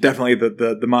mean, which is definitely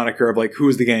the moniker of like,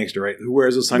 who's the gangster, right? Who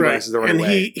wears those sunglasses the right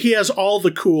way. And he has all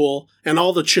the cool and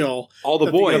all the chill. All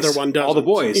the boys. The other one doesn't. All the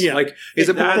boys. Yeah. Like,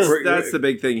 that's the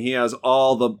big thing. He has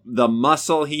all the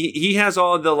muscle. He has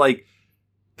all the like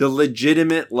the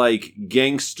legitimate like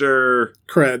gangster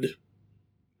cred.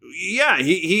 Yeah,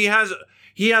 he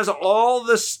has all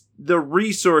the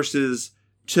resources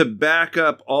to back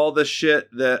up all the shit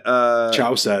that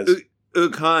Chow says.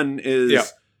 Uk-hun is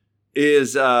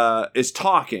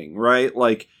talking, right?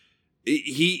 Like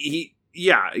he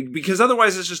because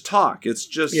otherwise it's just talk. It's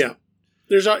just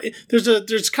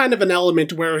There's kind of an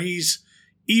element where he's,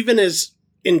 even as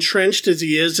entrenched as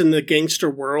he is in the gangster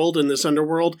world, in this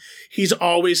underworld, he's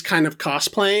always kind of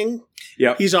cosplaying.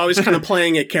 Yeah, he's always kind of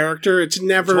playing a character. It's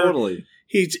never totally.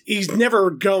 He's never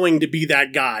going to be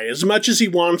that guy as much as he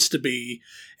wants to be.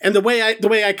 And the way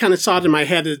I kind of saw it in my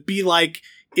head, it'd be like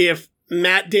if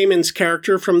Matt Damon's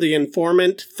character from The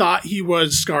Informant thought he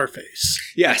was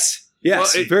Scarface. Yes, well,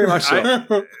 very much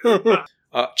so.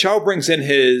 Chow brings in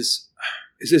his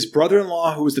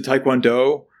brother-in-law, who was the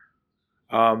Taekwondo.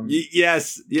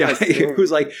 Yes. Guy,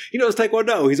 who's like, he knows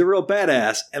Taekwondo. He's a real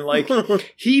badass, and like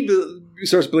he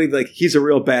starts to believe like he's a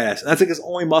real badass, and that's like his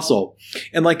only muscle.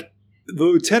 And like the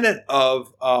lieutenant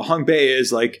of Hung-bae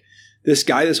is like this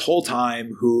guy this whole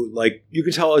time who like you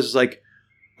can tell is like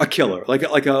a killer, like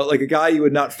a guy you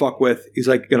would not fuck with. He's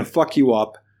like gonna fuck you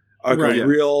up, a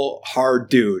real hard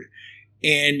dude,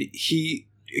 and he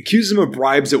accuses him of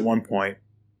bribes at one point.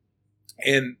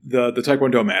 And the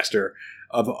Taekwondo master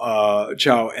of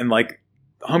Chow, and like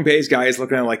Hung-bae's guy is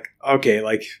looking at him like, okay,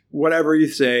 like whatever you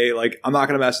say, like I'm not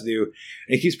gonna mess with you. And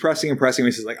he keeps pressing him.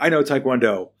 He says like, I know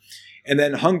Taekwondo. And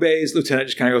then Hung-bae's lieutenant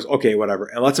just kind of goes, okay, whatever,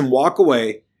 and lets him walk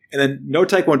away. And then no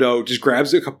Taekwondo just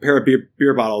grabs a pair of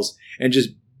beer bottles and just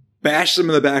bashes him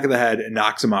in the back of the head and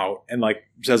knocks him out. And like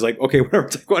says like, okay, whatever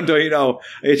Taekwondo, you know,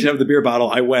 I get you to have the beer bottle,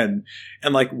 I win.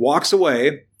 And like walks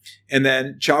away. And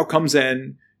then Chow comes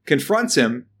in, confronts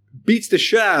him, beats the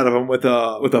shit out of him with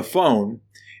a phone,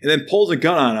 and then pulls a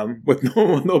gun on him with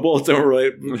no bullets that were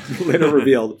later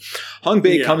revealed.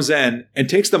 Hung-bae comes in and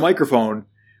takes the microphone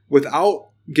without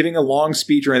giving a long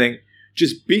speech or anything,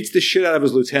 just beats the shit out of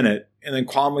his lieutenant, and then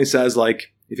calmly says,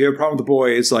 like, if you have a problem with the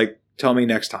boys, like, tell me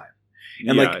next time.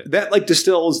 And like that like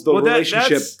distills the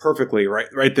relationship perfectly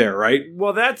right there, right?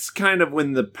 Well, that's kind of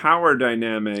when the power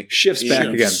dynamic shifts back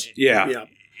again. Yeah.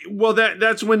 Well,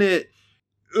 that's when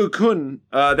Uk-hun,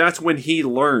 that's when he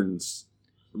learns,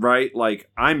 right? Like,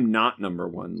 I'm not number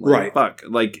one. Like, right. Fuck.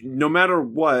 Like, no matter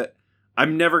what,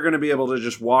 I'm never going to be able to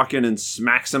just walk in and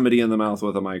smack somebody in the mouth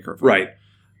with a microphone. Right.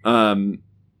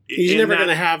 He's never going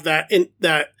to have that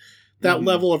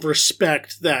level of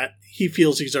respect that he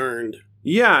feels he's earned.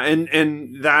 Yeah,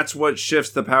 and that's what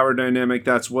shifts the power dynamic.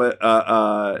 That's what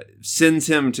sends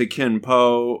him to Kin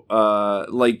Po. I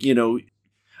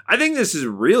think this is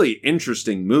a really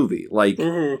interesting movie. Like,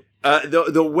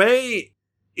 the way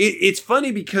it's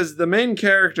funny because the main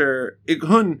character,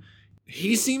 Ik-hun,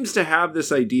 he seems to have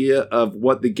this idea of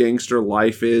what the gangster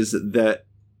life is that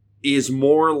is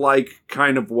more like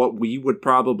kind of what we would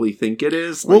probably think it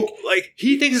is. Like,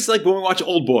 he thinks it's like when we watch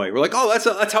Old Boy. We're like, oh,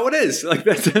 that's how it is. Like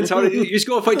that's how it is. You just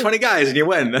go and fight 20 guys and you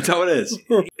win. That's how it is.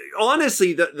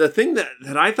 Honestly, the thing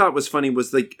that I thought was funny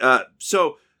was like,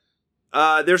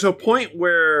 there's a point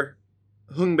where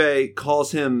Hung-bae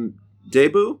calls him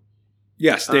Daebu.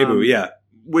 Yes, Daebu, yeah.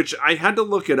 Which I had to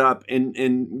look it up,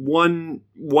 and one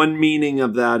meaning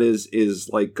of that is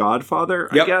like Godfather,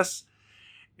 I guess.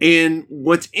 And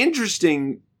what's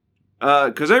interesting,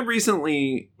 because I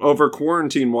recently, over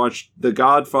quarantine, watched The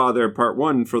Godfather Part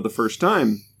 1 for the first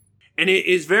time. And it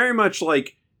is very much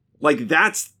like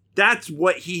that's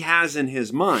what he has in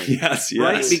his mind. Yes,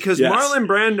 right? Because Marlon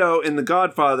Brando in The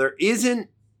Godfather isn't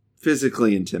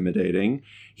physically intimidating.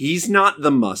 He's not the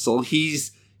muscle.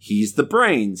 He's the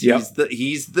brains. Yep.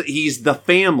 He's the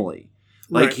family.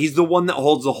 Like, he's the one that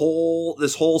holds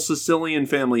this whole Sicilian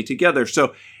family together.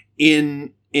 So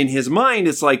in his mind,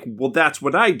 it's like, well, that's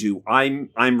what I do. I'm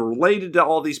related to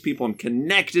all these people. I'm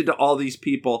connected to all these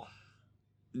people.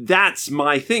 That's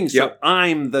my thing. So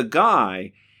I'm the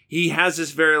guy. He has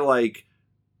this very like,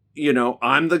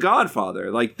 I'm the Godfather.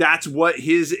 Like, that's what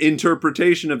his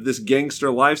interpretation of this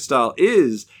gangster lifestyle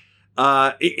is.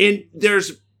 And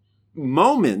there's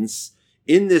moments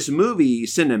in this movie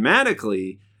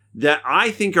cinematically that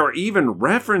I think are even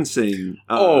referencing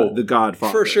The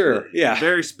Godfather. For sure, yeah.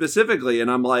 Very specifically.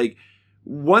 And I'm like,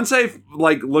 once I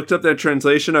looked up that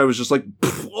translation, I was just like,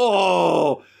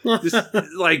 this,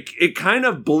 it kind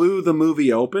of blew the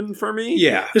movie open for me.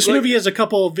 Yeah. This movie has a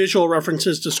couple of visual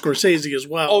references to Scorsese as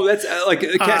well. Oh, that's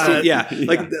Cassie, yeah.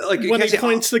 Like when Cassie, he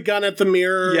points the gun at the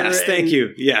mirror. Yes, thank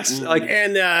you. Yes.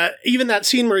 And even that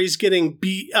scene where he's getting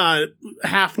beat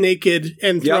half naked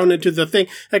and thrown into the thing,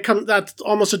 that's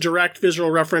almost a direct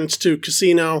visual reference to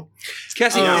Casino.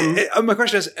 Cassie, my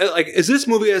question is this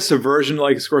movie a subversion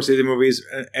like Scorsese movies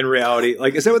in reality?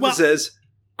 Like, is that what this is?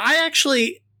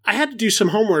 I had to do some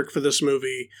homework for this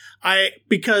movie.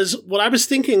 Because what I was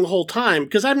thinking the whole time,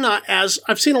 because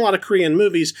I've seen a lot of Korean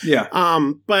movies. Yeah.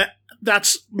 But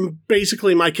that's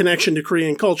basically my connection to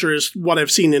Korean culture is what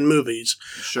I've seen in movies.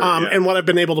 Sure, and what I've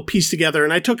been able to piece together.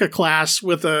 And I took a class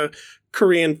with a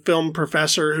Korean film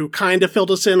professor who kind of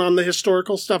filled us in on the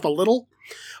historical stuff a little.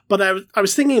 But I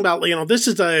was thinking about, this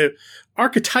is a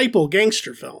archetypal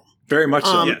gangster film. Very much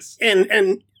so, yes.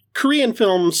 And Korean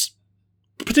films,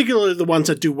 particularly the ones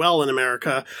that do well in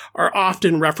America, are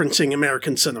often referencing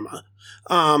American cinema.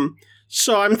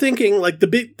 So I'm thinking,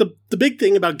 the big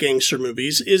thing about gangster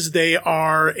movies is they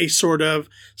are a sort of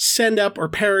send-up or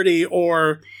parody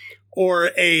or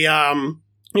a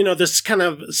this kind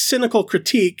of cynical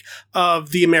critique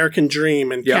of the American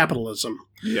dream and capitalism.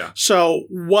 Yeah. So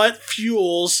what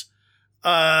fuels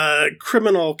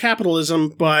criminal capitalism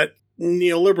but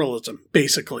neoliberalism,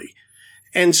 basically?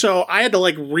 And so I had to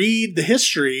read the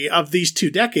history of these two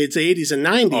decades, the 80s and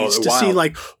 90s, to see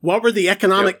what were the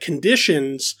economic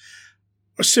conditions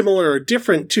similar or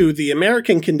different to the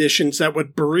American conditions that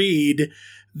would breed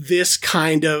this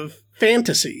kind of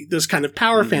fantasy, this kind of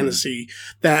power fantasy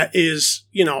that is,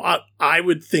 I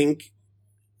would think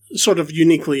sort of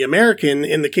uniquely American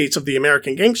in the case of the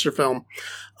American gangster film.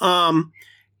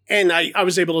 And I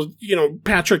was able to,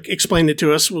 Patrick explained it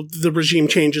to us with the regime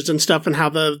changes and stuff and how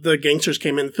the gangsters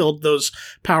came in, filled those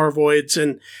power voids.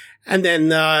 And then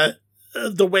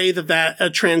the way that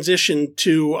transitioned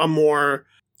to a more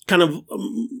kind of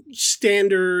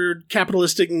standard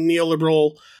capitalistic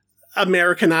neoliberal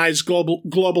Americanized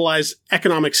globalized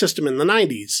economic system in the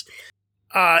 90s.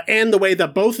 And the way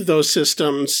that both of those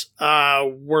systems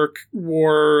were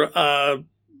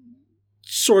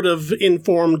sort of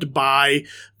informed by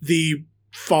the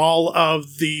fall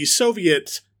of the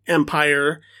Soviet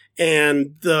Empire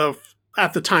and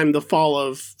at the time, the fall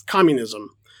of communism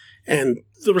and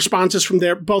the responses from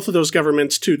both of those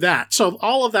governments to that. So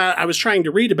all of that I was trying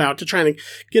to read about to try and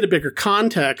get a bigger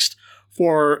context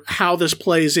for how this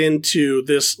plays into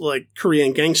this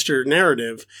Korean gangster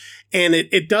narrative. And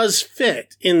it does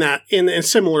fit in a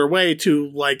similar way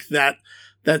to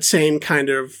that same kind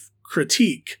of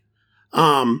critique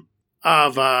of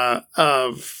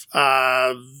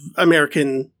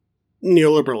American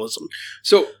neoliberalism.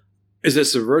 So, is it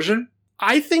subversion?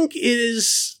 I think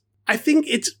it's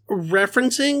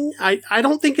referencing. I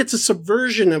don't think it's a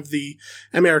subversion of the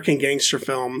American gangster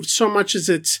film so much as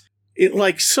it's it,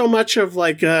 like so much of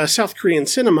like South Korean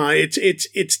cinema,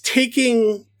 it's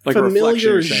taking like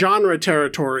familiar genre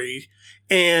territory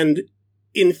and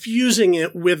infusing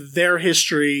it with their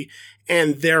history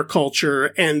and their culture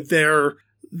and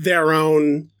their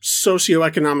own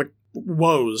socioeconomic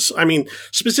woes. I mean,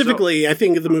 specifically, I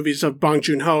think of the movies of Bong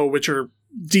Joon-ho, which are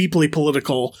deeply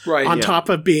political, on top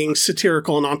of being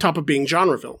satirical and on top of being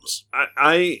genre films.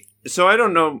 So I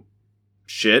don't know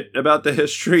shit about the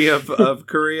history of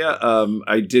Korea.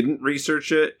 I didn't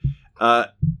research it,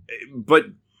 but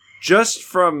just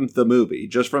from the movie,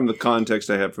 just from the context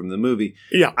I have from the movie,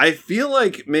 I feel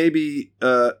like maybe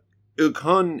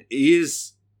Uk-hun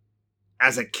is,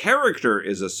 as a character,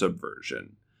 is a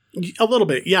subversion. A little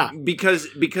bit, yeah. Because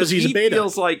he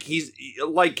feels like he's,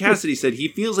 like Cassidy said, he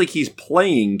feels like he's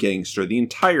playing gangster the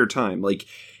entire time. Like,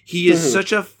 he is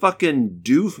such a fucking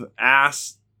doof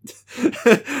ass.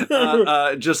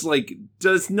 Just like,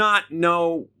 does not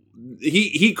know.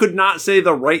 He could not say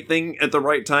the right thing at the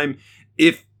right time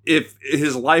if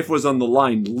his life was on the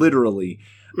line, literally.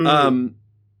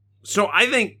 So I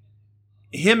think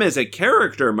him as a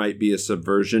character might be a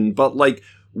subversion, but like,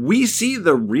 we see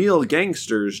the real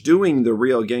gangsters doing the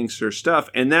real gangster stuff,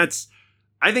 and that's,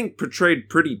 I think, portrayed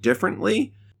pretty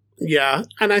differently. Yeah,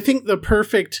 and I think the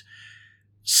perfect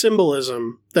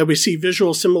symbolism that we see,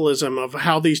 visual symbolism of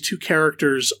how these two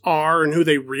characters are and who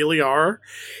they really are,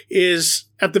 is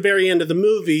at the very end of the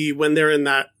movie when they're in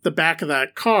the back of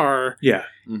that car. Yeah.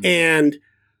 And,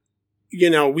 you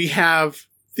know, we have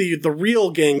the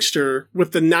real gangster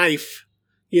with the knife,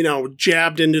 you know,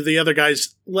 jabbed into the other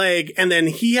guy's leg, and then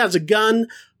he has a gun,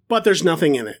 but there's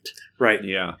nothing in it. Right.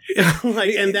 Yeah.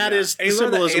 Like, and that is the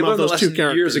symbolism of those two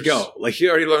characters. Years ago. Like, he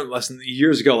already learned a lesson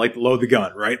years ago, like, load the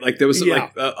gun, right? Like, there was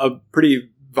like a pretty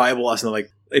viable lesson.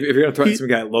 Like, if you're going to threaten some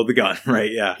guy, load the gun,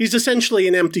 right? Yeah. He's essentially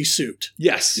an empty suit.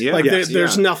 Yes. Yeah. Like,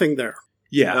 there's nothing there.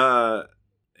 Yeah.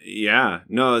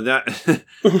 No, that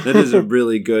is a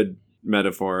really good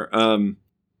metaphor.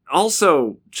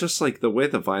 Also, just like the way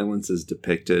the violence is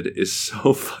depicted is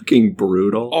so fucking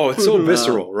brutal. Oh, it's so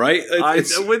visceral, right?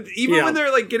 When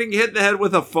they're like getting hit in the head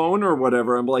with a phone or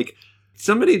whatever, I'm like,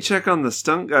 somebody check on the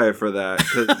stunt guy for that.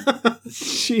 'Cause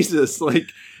Jesus, like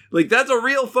that's a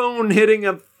real phone hitting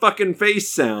a fucking face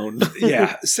sound.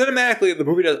 Yeah, cinematically, the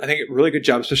movie does, I think, a really good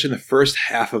job, especially in the first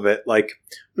half of it. Like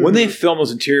when they film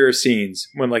those interior scenes,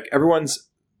 when like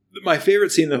my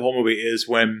favorite scene in the whole movie is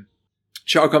when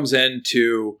Chow comes in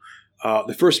to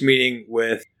the first meeting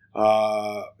with,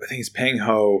 I think it's Pang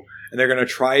Ho, and they're going to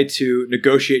try to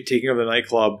negotiate taking over the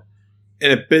nightclub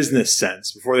in a business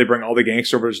sense before they bring all the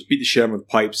gangster over, just beat the shit out of him with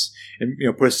pipes and, you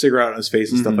know, put a cigarette on his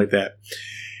face and stuff like that.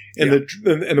 And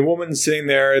the woman sitting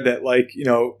there that, like, you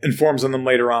know, informs on them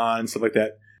later on and stuff like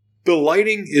that. The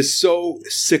lighting is so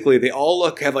sickly. They all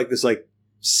have like this like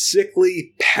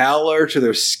sickly pallor to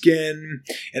their skin,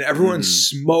 and everyone's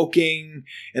smoking,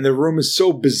 and the room is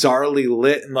so bizarrely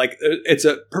lit, and like it's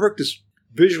a perfect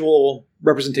visual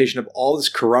representation of all this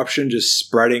corruption just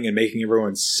spreading and making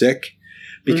everyone sick.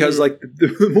 Because like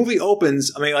the movie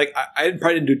opens, I mean, like I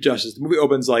probably didn't do it justice. The movie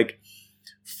opens like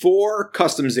 4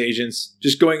 customs agents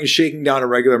just going and shaking down a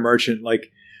regular merchant,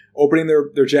 like opening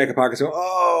their jacket pockets, going,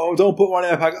 "Oh, don't put money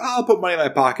in my pocket. Oh, I'll put money in my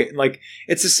pocket." And like,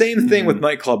 it's the same thing with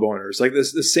nightclub owners. Like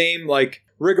the same like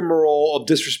rigmarole of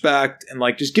disrespect and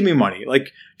like, just give me money.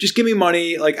 Like, just give me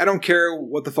money. Like, I don't care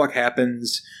what the fuck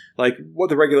happens. Like, what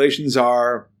the regulations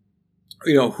are.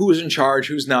 You know, who's in charge,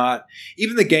 who's not.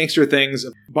 Even the gangster things.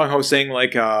 Bong Ho saying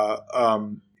like,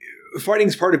 fighting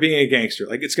is part of being a gangster.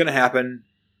 Like, it's going to happen.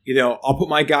 You know, I'll put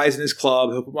my guys in his club.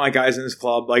 He'll put my guys in his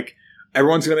club. Like,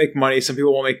 everyone's going to make money. Some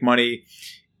people won't make money.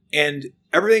 And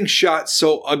everything's shot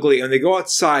so ugly. And when they go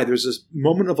outside, there's this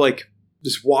moment of like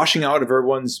just washing out of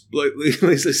everyone's like,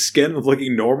 skin of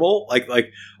looking normal. Like,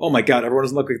 oh my God, everyone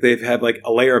doesn't look like they've had like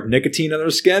a layer of nicotine on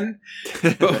their skin.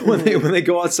 But when they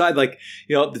go outside, like,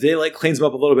 you know, the daylight cleans them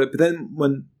up a little bit. But then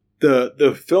when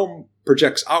the film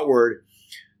projects outward,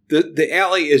 the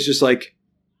alley is just like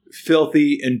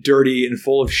filthy and dirty and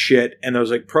full of shit, and there's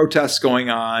like protests going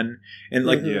on, and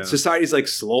like society's like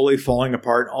slowly falling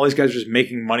apart. All these guys are just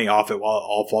making money off it while it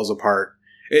all falls apart.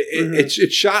 It's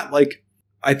shot like,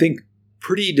 I think,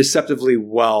 pretty deceptively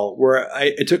well, where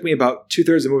it took me about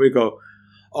 2/3 of the movie to go,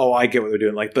 oh, I get what they're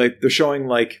doing. Like they're showing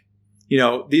like, you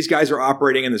know, these guys are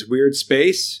operating in this weird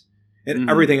space and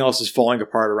everything else is falling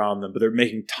apart around them, but they're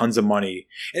making tons of money.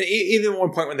 And even at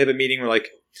one point when they have a meeting, we're like,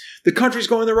 the country's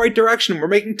going the right direction. We're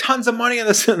making tons of money on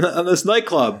this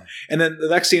nightclub. And then the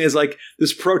next scene is like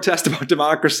this protest about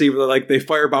democracy where like they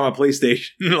firebomb a police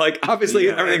station. Like, obviously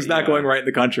everything's not going right in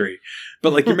the country,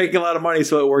 but like you're making a lot of money,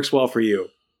 so it works well for you.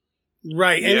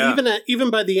 Right. And even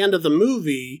by the end of the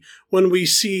movie, when we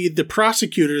see the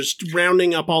prosecutors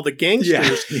rounding up all the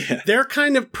gangsters, they're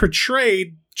kind of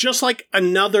portrayed just like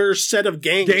another set of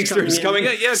gangsters coming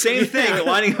in. Yeah, same thing.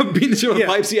 Lining up, beating the shit with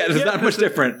pipes. Yeah, it's not much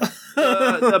different.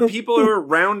 The people who are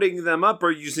rounding them up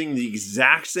are using the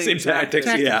exact same tactics.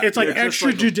 Yeah. It's like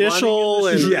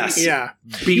extrajudicial and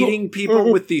beating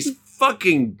people with these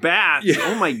fucking bats. Yeah.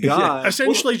 Oh my God.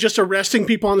 Essentially just arresting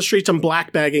people on the streets and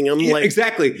blackbagging them. Yeah,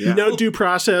 exactly. No due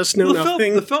process,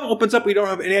 nothing. The film opens up, we don't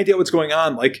have any idea what's going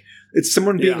on. Like, it's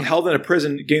someone being held in a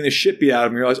prison, getting the shit beat out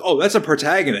of them. You realize, oh, that's a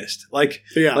protagonist. Like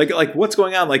what's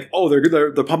going on? Like, oh,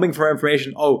 they're pumping for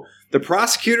information. Oh, the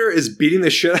prosecutor is beating the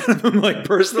shit out of him, like,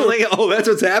 personally. Oh, that's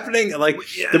what's happening. Like,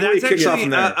 the movie kicks off from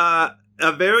there.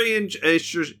 A very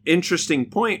interesting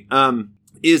point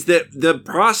is that the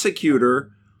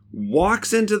prosecutor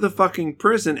walks into the fucking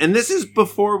prison, and this is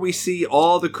before we see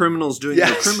all the criminals doing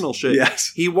their criminal shit.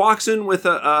 Yes. He walks in with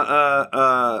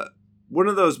a one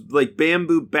of those like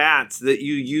bamboo bats that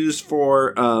you use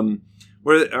for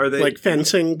where are they, like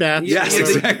fencing bats? Yes,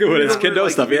 exactly what it's kendo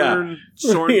stuff.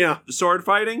 Yeah, sword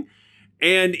fighting,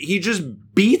 and he just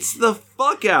beats the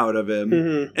fuck out of him,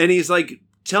 and he's like,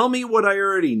 "Tell me what I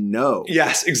already know."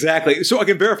 Yes, exactly. So I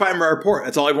can verify my report.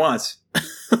 That's all he wants.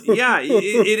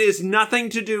 It is nothing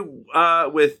to do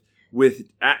with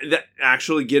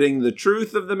actually getting the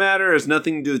truth of the matter. It has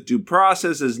nothing to do with due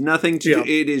process. It has nothing to do.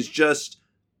 It is just,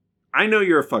 I know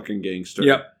you're a fucking gangster.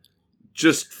 Yep.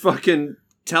 Just fucking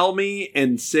tell me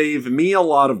and save me a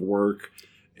lot of work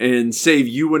and save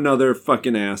you another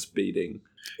fucking ass beating.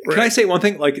 Right. Can I say one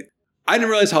thing? Like, I didn't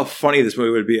realize how funny this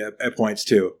movie would be at points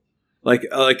too. Like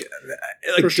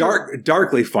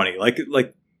darkly funny. Like,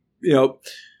 you know,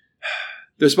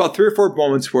 there's about 3 or 4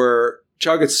 moments where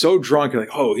Chow gets so drunk, you're like,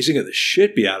 oh, he's going to get the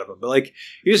shit beat out of him. But like,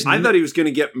 I thought he was going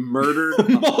to get murdered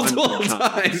multiple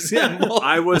times. Yeah,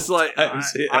 I was like,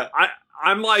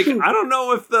 I'm like, I don't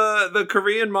know if the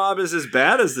Korean mob is as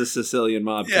bad as the Sicilian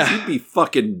mob, because he'd be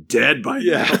fucking dead by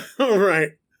now.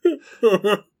 Right.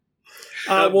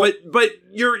 But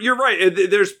you're right.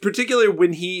 There's particularly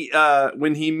when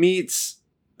he meets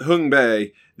Hung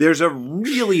Bae, there's a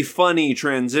really funny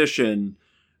transition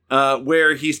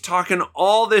where he's talking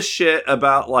all this shit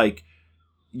about, like,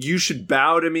 you should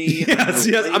bow to me. Yes,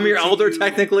 I'm your elder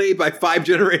technically by 5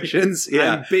 generations.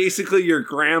 Yeah, I'm basically your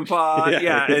grandpa.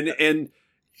 And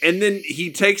then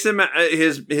he takes him.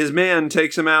 His man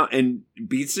takes him out and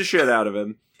beats the shit out of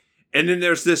him. And then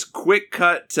there's this quick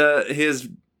cut to his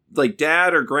like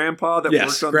dad or grandpa that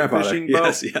worked on the fishing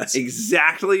boat. Yes,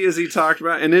 exactly as he talked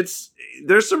about. And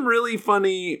there's some really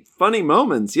funny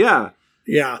moments. Yeah.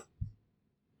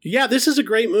 Yeah, this is a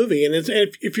great movie, and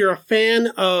if you're a fan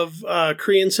of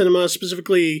Korean cinema,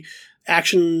 specifically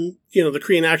action, the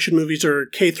Korean action movies or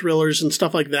K-thrillers and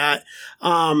stuff like that,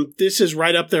 this is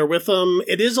right up there with them.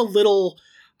 It is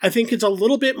I think it's a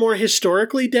little bit more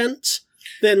historically dense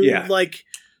than like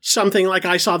something like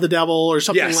I Saw the Devil or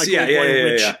something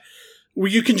where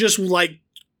you can just like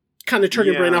kind of turn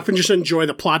your brain off and just enjoy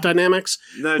the plot dynamics.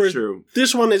 That's true.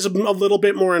 This one is a little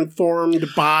bit more informed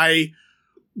by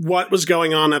what was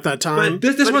going on at that time.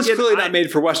 But this one's clearly not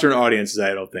made for Western audiences,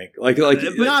 I don't think. Like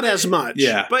not as much.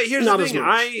 Yeah. But here's the thing.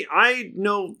 I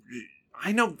know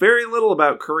very little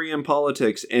about Korean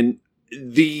politics, and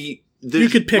you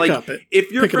could pick up it.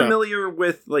 If you're familiar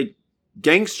with like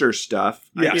gangster stuff,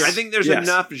 I think there's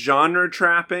enough genre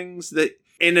trappings that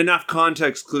and enough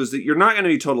context clues that you're not going to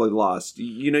be totally lost.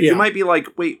 You might be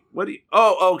like, wait, what do you...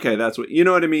 Oh, okay, that's what... You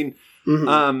know what I mean?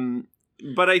 Mm-hmm.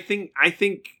 But I think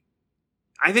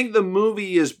the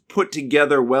movie is put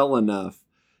together well enough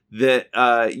that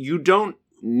you don't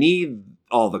need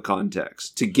all the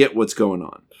context to get what's going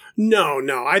on.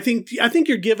 No. I think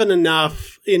you're given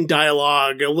enough in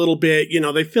dialogue, a little bit.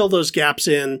 They fill those gaps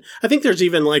in. I think there's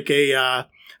even like a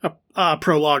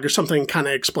prologue or something kind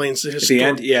of explains the history. The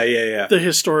end? Yeah. The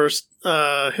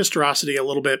historicity a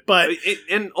little bit, but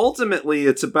and ultimately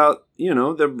it's about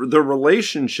the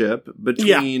relationship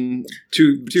between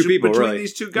two people, between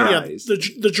these two guys. Yeah,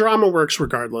 the drama works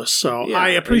regardless. So I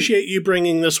appreciate you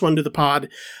bringing this one to the pod.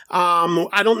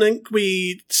 I don't think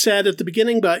we said at the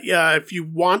beginning, but if you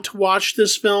want to watch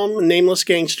this film, Nameless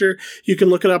Gangster, you can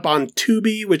look it up on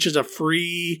Tubi, which is a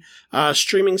free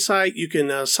streaming site. You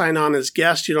can sign on as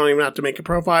guest. You don't even have to make a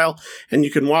profile, and you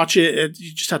can watch it.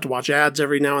 You just have to watch ads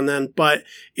every now and then, but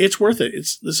it's worth it.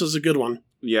 This is a good one.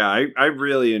 Yeah, I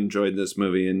really enjoyed this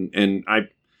movie, and I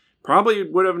probably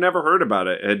would have never heard about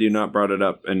it had you not brought it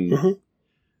up. And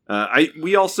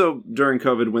we also during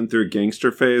COVID went through a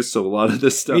gangster phase, so a lot of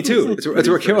this stuff. Me too. That's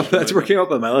where it came up. That's where it came up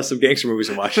on my list of gangster movies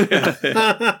to watch.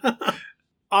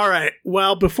 All right.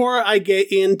 Well, before I get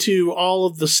into all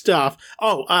of the stuff,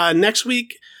 next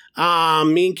week,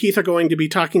 me and Keith are going to be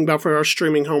talking about for our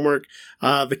streaming homework,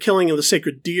 The Killing of the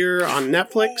Sacred Deer on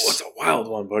Netflix. Oh, it's a wild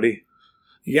one, buddy.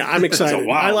 Yeah, I'm excited. It's a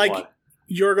wild I like one.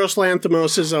 Yorgos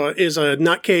Lanthimos is a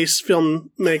nutcase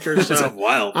filmmaker. So It's a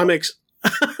wild one. I'm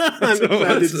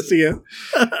excited to see it.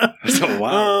 It's a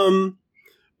wild one.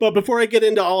 But before I get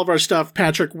into all of our stuff,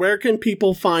 Patrick, where can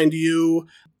people find you?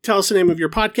 Tell us the name of your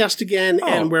podcast again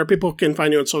and where people can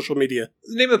find you on social media.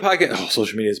 The name of the podcast...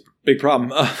 social media is a big problem.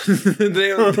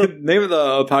 The name of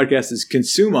the podcast is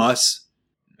Consume Us.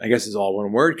 I guess it's all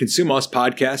one word. Consume Us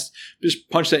Podcast. Just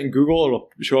punch that in Google. It'll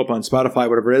show up on Spotify,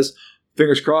 whatever it is.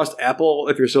 Fingers crossed. Apple,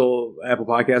 if you're still an Apple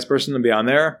podcast person, it'll be on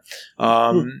there.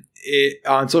 On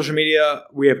social media,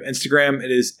 we have Instagram. It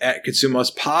is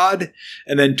 @ConsumeUsPod.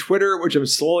 And then Twitter, which I'm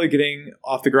slowly getting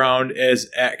off the ground, is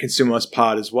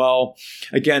 @ConsumeUsPod as well.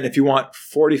 Again, if you want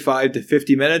 45 to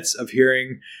 50 minutes of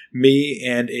hearing me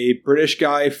and a British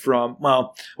guy a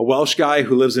Welsh guy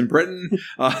who lives in Britain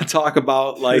talk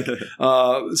about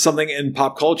something in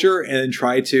pop culture and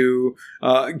try to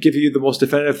give you the most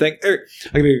definitive thing. I'll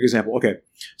give you an example. Okay.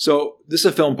 So this is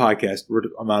a film podcast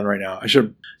I'm on right now.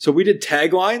 So we did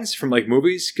taglines from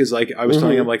movies because I was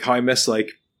telling him how I miss there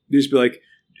used to be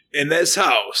in this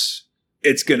house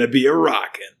it's gonna be a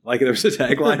rockin'. There was a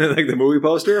tagline in the movie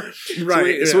poster,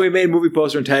 right? So we made movie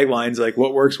poster and taglines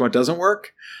what works, what doesn't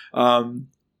work.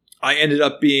 I ended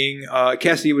up being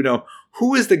Cassidy would know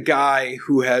who is the guy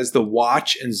who has the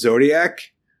watch and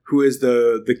Zodiac. Who is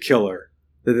the killer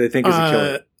that they think is the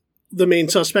killer? The main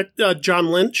suspect, John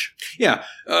Lynch. Yeah.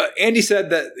 Andy said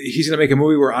that he's going to make a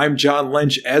movie where I'm John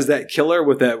Lynch as that killer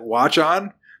with that watch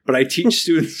on, but I teach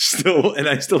students still, and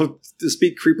I still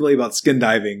speak creepily about skin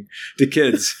diving to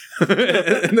kids in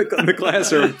the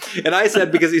classroom. And I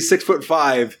said, because he's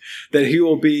 6'5", that he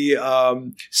will be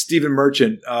Stephen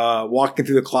Merchant walking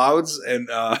through the clouds and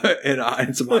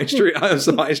in some high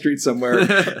street somewhere,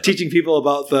 teaching people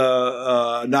about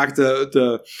the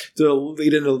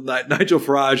lead into Nigel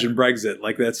Farage and Brexit.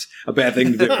 That's a bad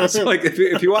thing to do. So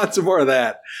if you want some more of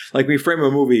that, we frame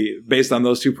a movie based on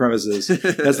those two premises,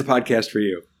 that's the podcast for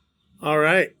you. All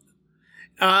right.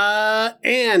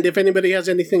 And if anybody has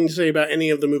anything to say about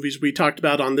any of the movies we talked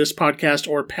about on this podcast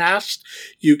or past,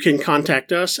 you can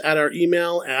contact us at our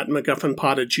email at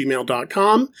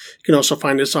MacGuffinPod@gmail.com. You can also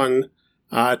find us on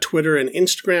Twitter and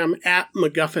Instagram at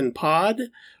MacGuffinPod.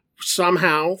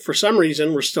 Somehow, for some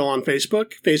reason, we're still on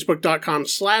Facebook,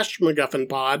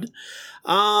 Facebook.com/MacGuffinPod.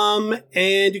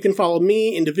 And you can follow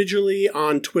me individually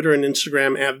on Twitter and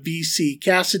Instagram at VC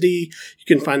Cassidy. You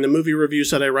can find the movie reviews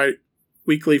that I write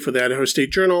weekly for the Idaho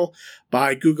State Journal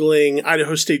by Googling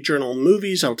Idaho State Journal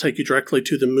movies. I'll take you directly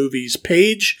to the movies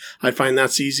page. I find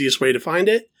that's the easiest way to find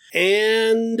it.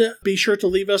 And be sure to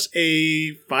leave us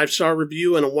a 5-star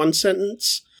review and a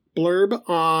 1-sentence blurb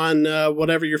on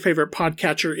whatever your favorite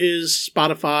podcatcher is,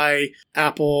 Spotify,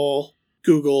 Apple,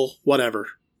 Google, whatever.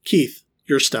 Keith,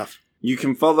 your stuff. You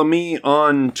can follow me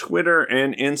on Twitter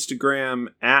and Instagram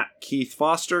at Keith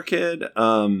Foster Kid.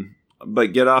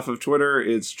 But get off of Twitter.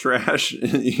 It's trash.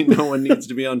 No one needs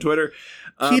to be on Twitter.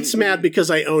 Keith's mad because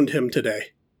I owned him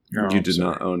today. You did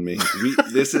not own me.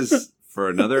 This is for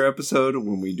another episode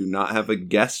when we do not have a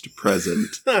guest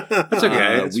present. That's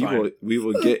okay. We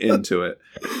will get into it.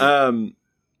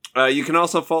 You can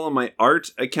also follow my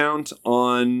art account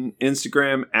on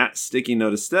Instagram at Sticky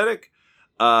Note Aesthetic.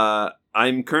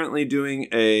 I'm currently doing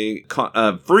a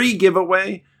free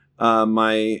giveaway.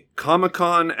 My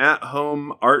Comic-Con at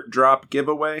home art drop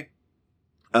giveaway.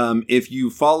 If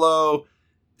you follow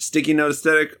Sticky Note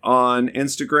Aesthetic on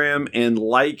Instagram and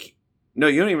no,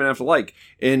 you don't even have to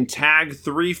and tag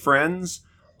 3 friends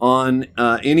on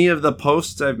any of the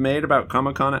posts I've made about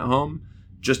Comic-Con at home,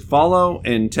 just follow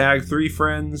and tag 3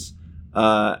 friends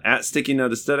at Sticky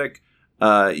Note Aesthetic.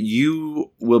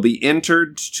 You will be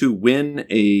entered to win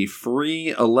a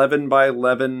free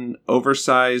 11x11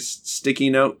 oversized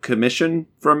sticky note commission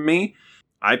from me.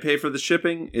 I pay for the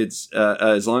shipping. It's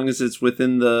as long as it's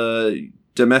within the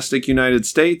domestic United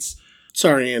States.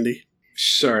 Sorry, Andy.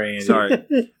 Sorry.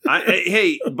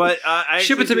 I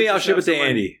ship it to me. I'll ship it to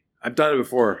Andy. I've done it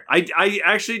before. I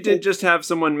actually did just have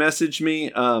someone message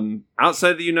me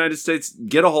outside the United States.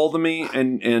 Get a hold of me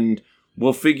and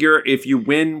we'll figure, if you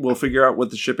win, we'll figure out what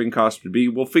the shipping cost would be.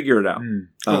 We'll figure it out.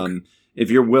 Okay.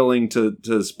 If you're willing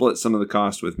to split some of the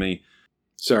cost with me.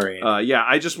 Sorry.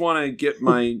 I just want to get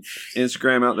my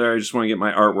Instagram out there. I just want to get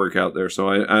my artwork out there. So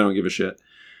I don't give a shit.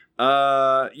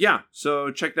 So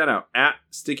check that out at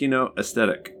Sticky Note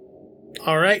Aesthetic.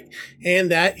 All right. And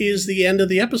that is the end of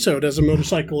the episode as a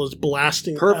motorcycle is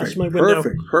blasting past my window.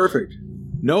 Perfect.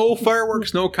 No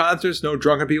fireworks, no concerts, no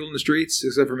drunken people in the streets,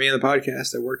 except for me and the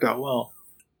podcast. That worked out well.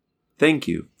 Thank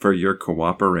you for your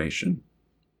cooperation.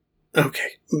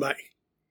 Okay, bye.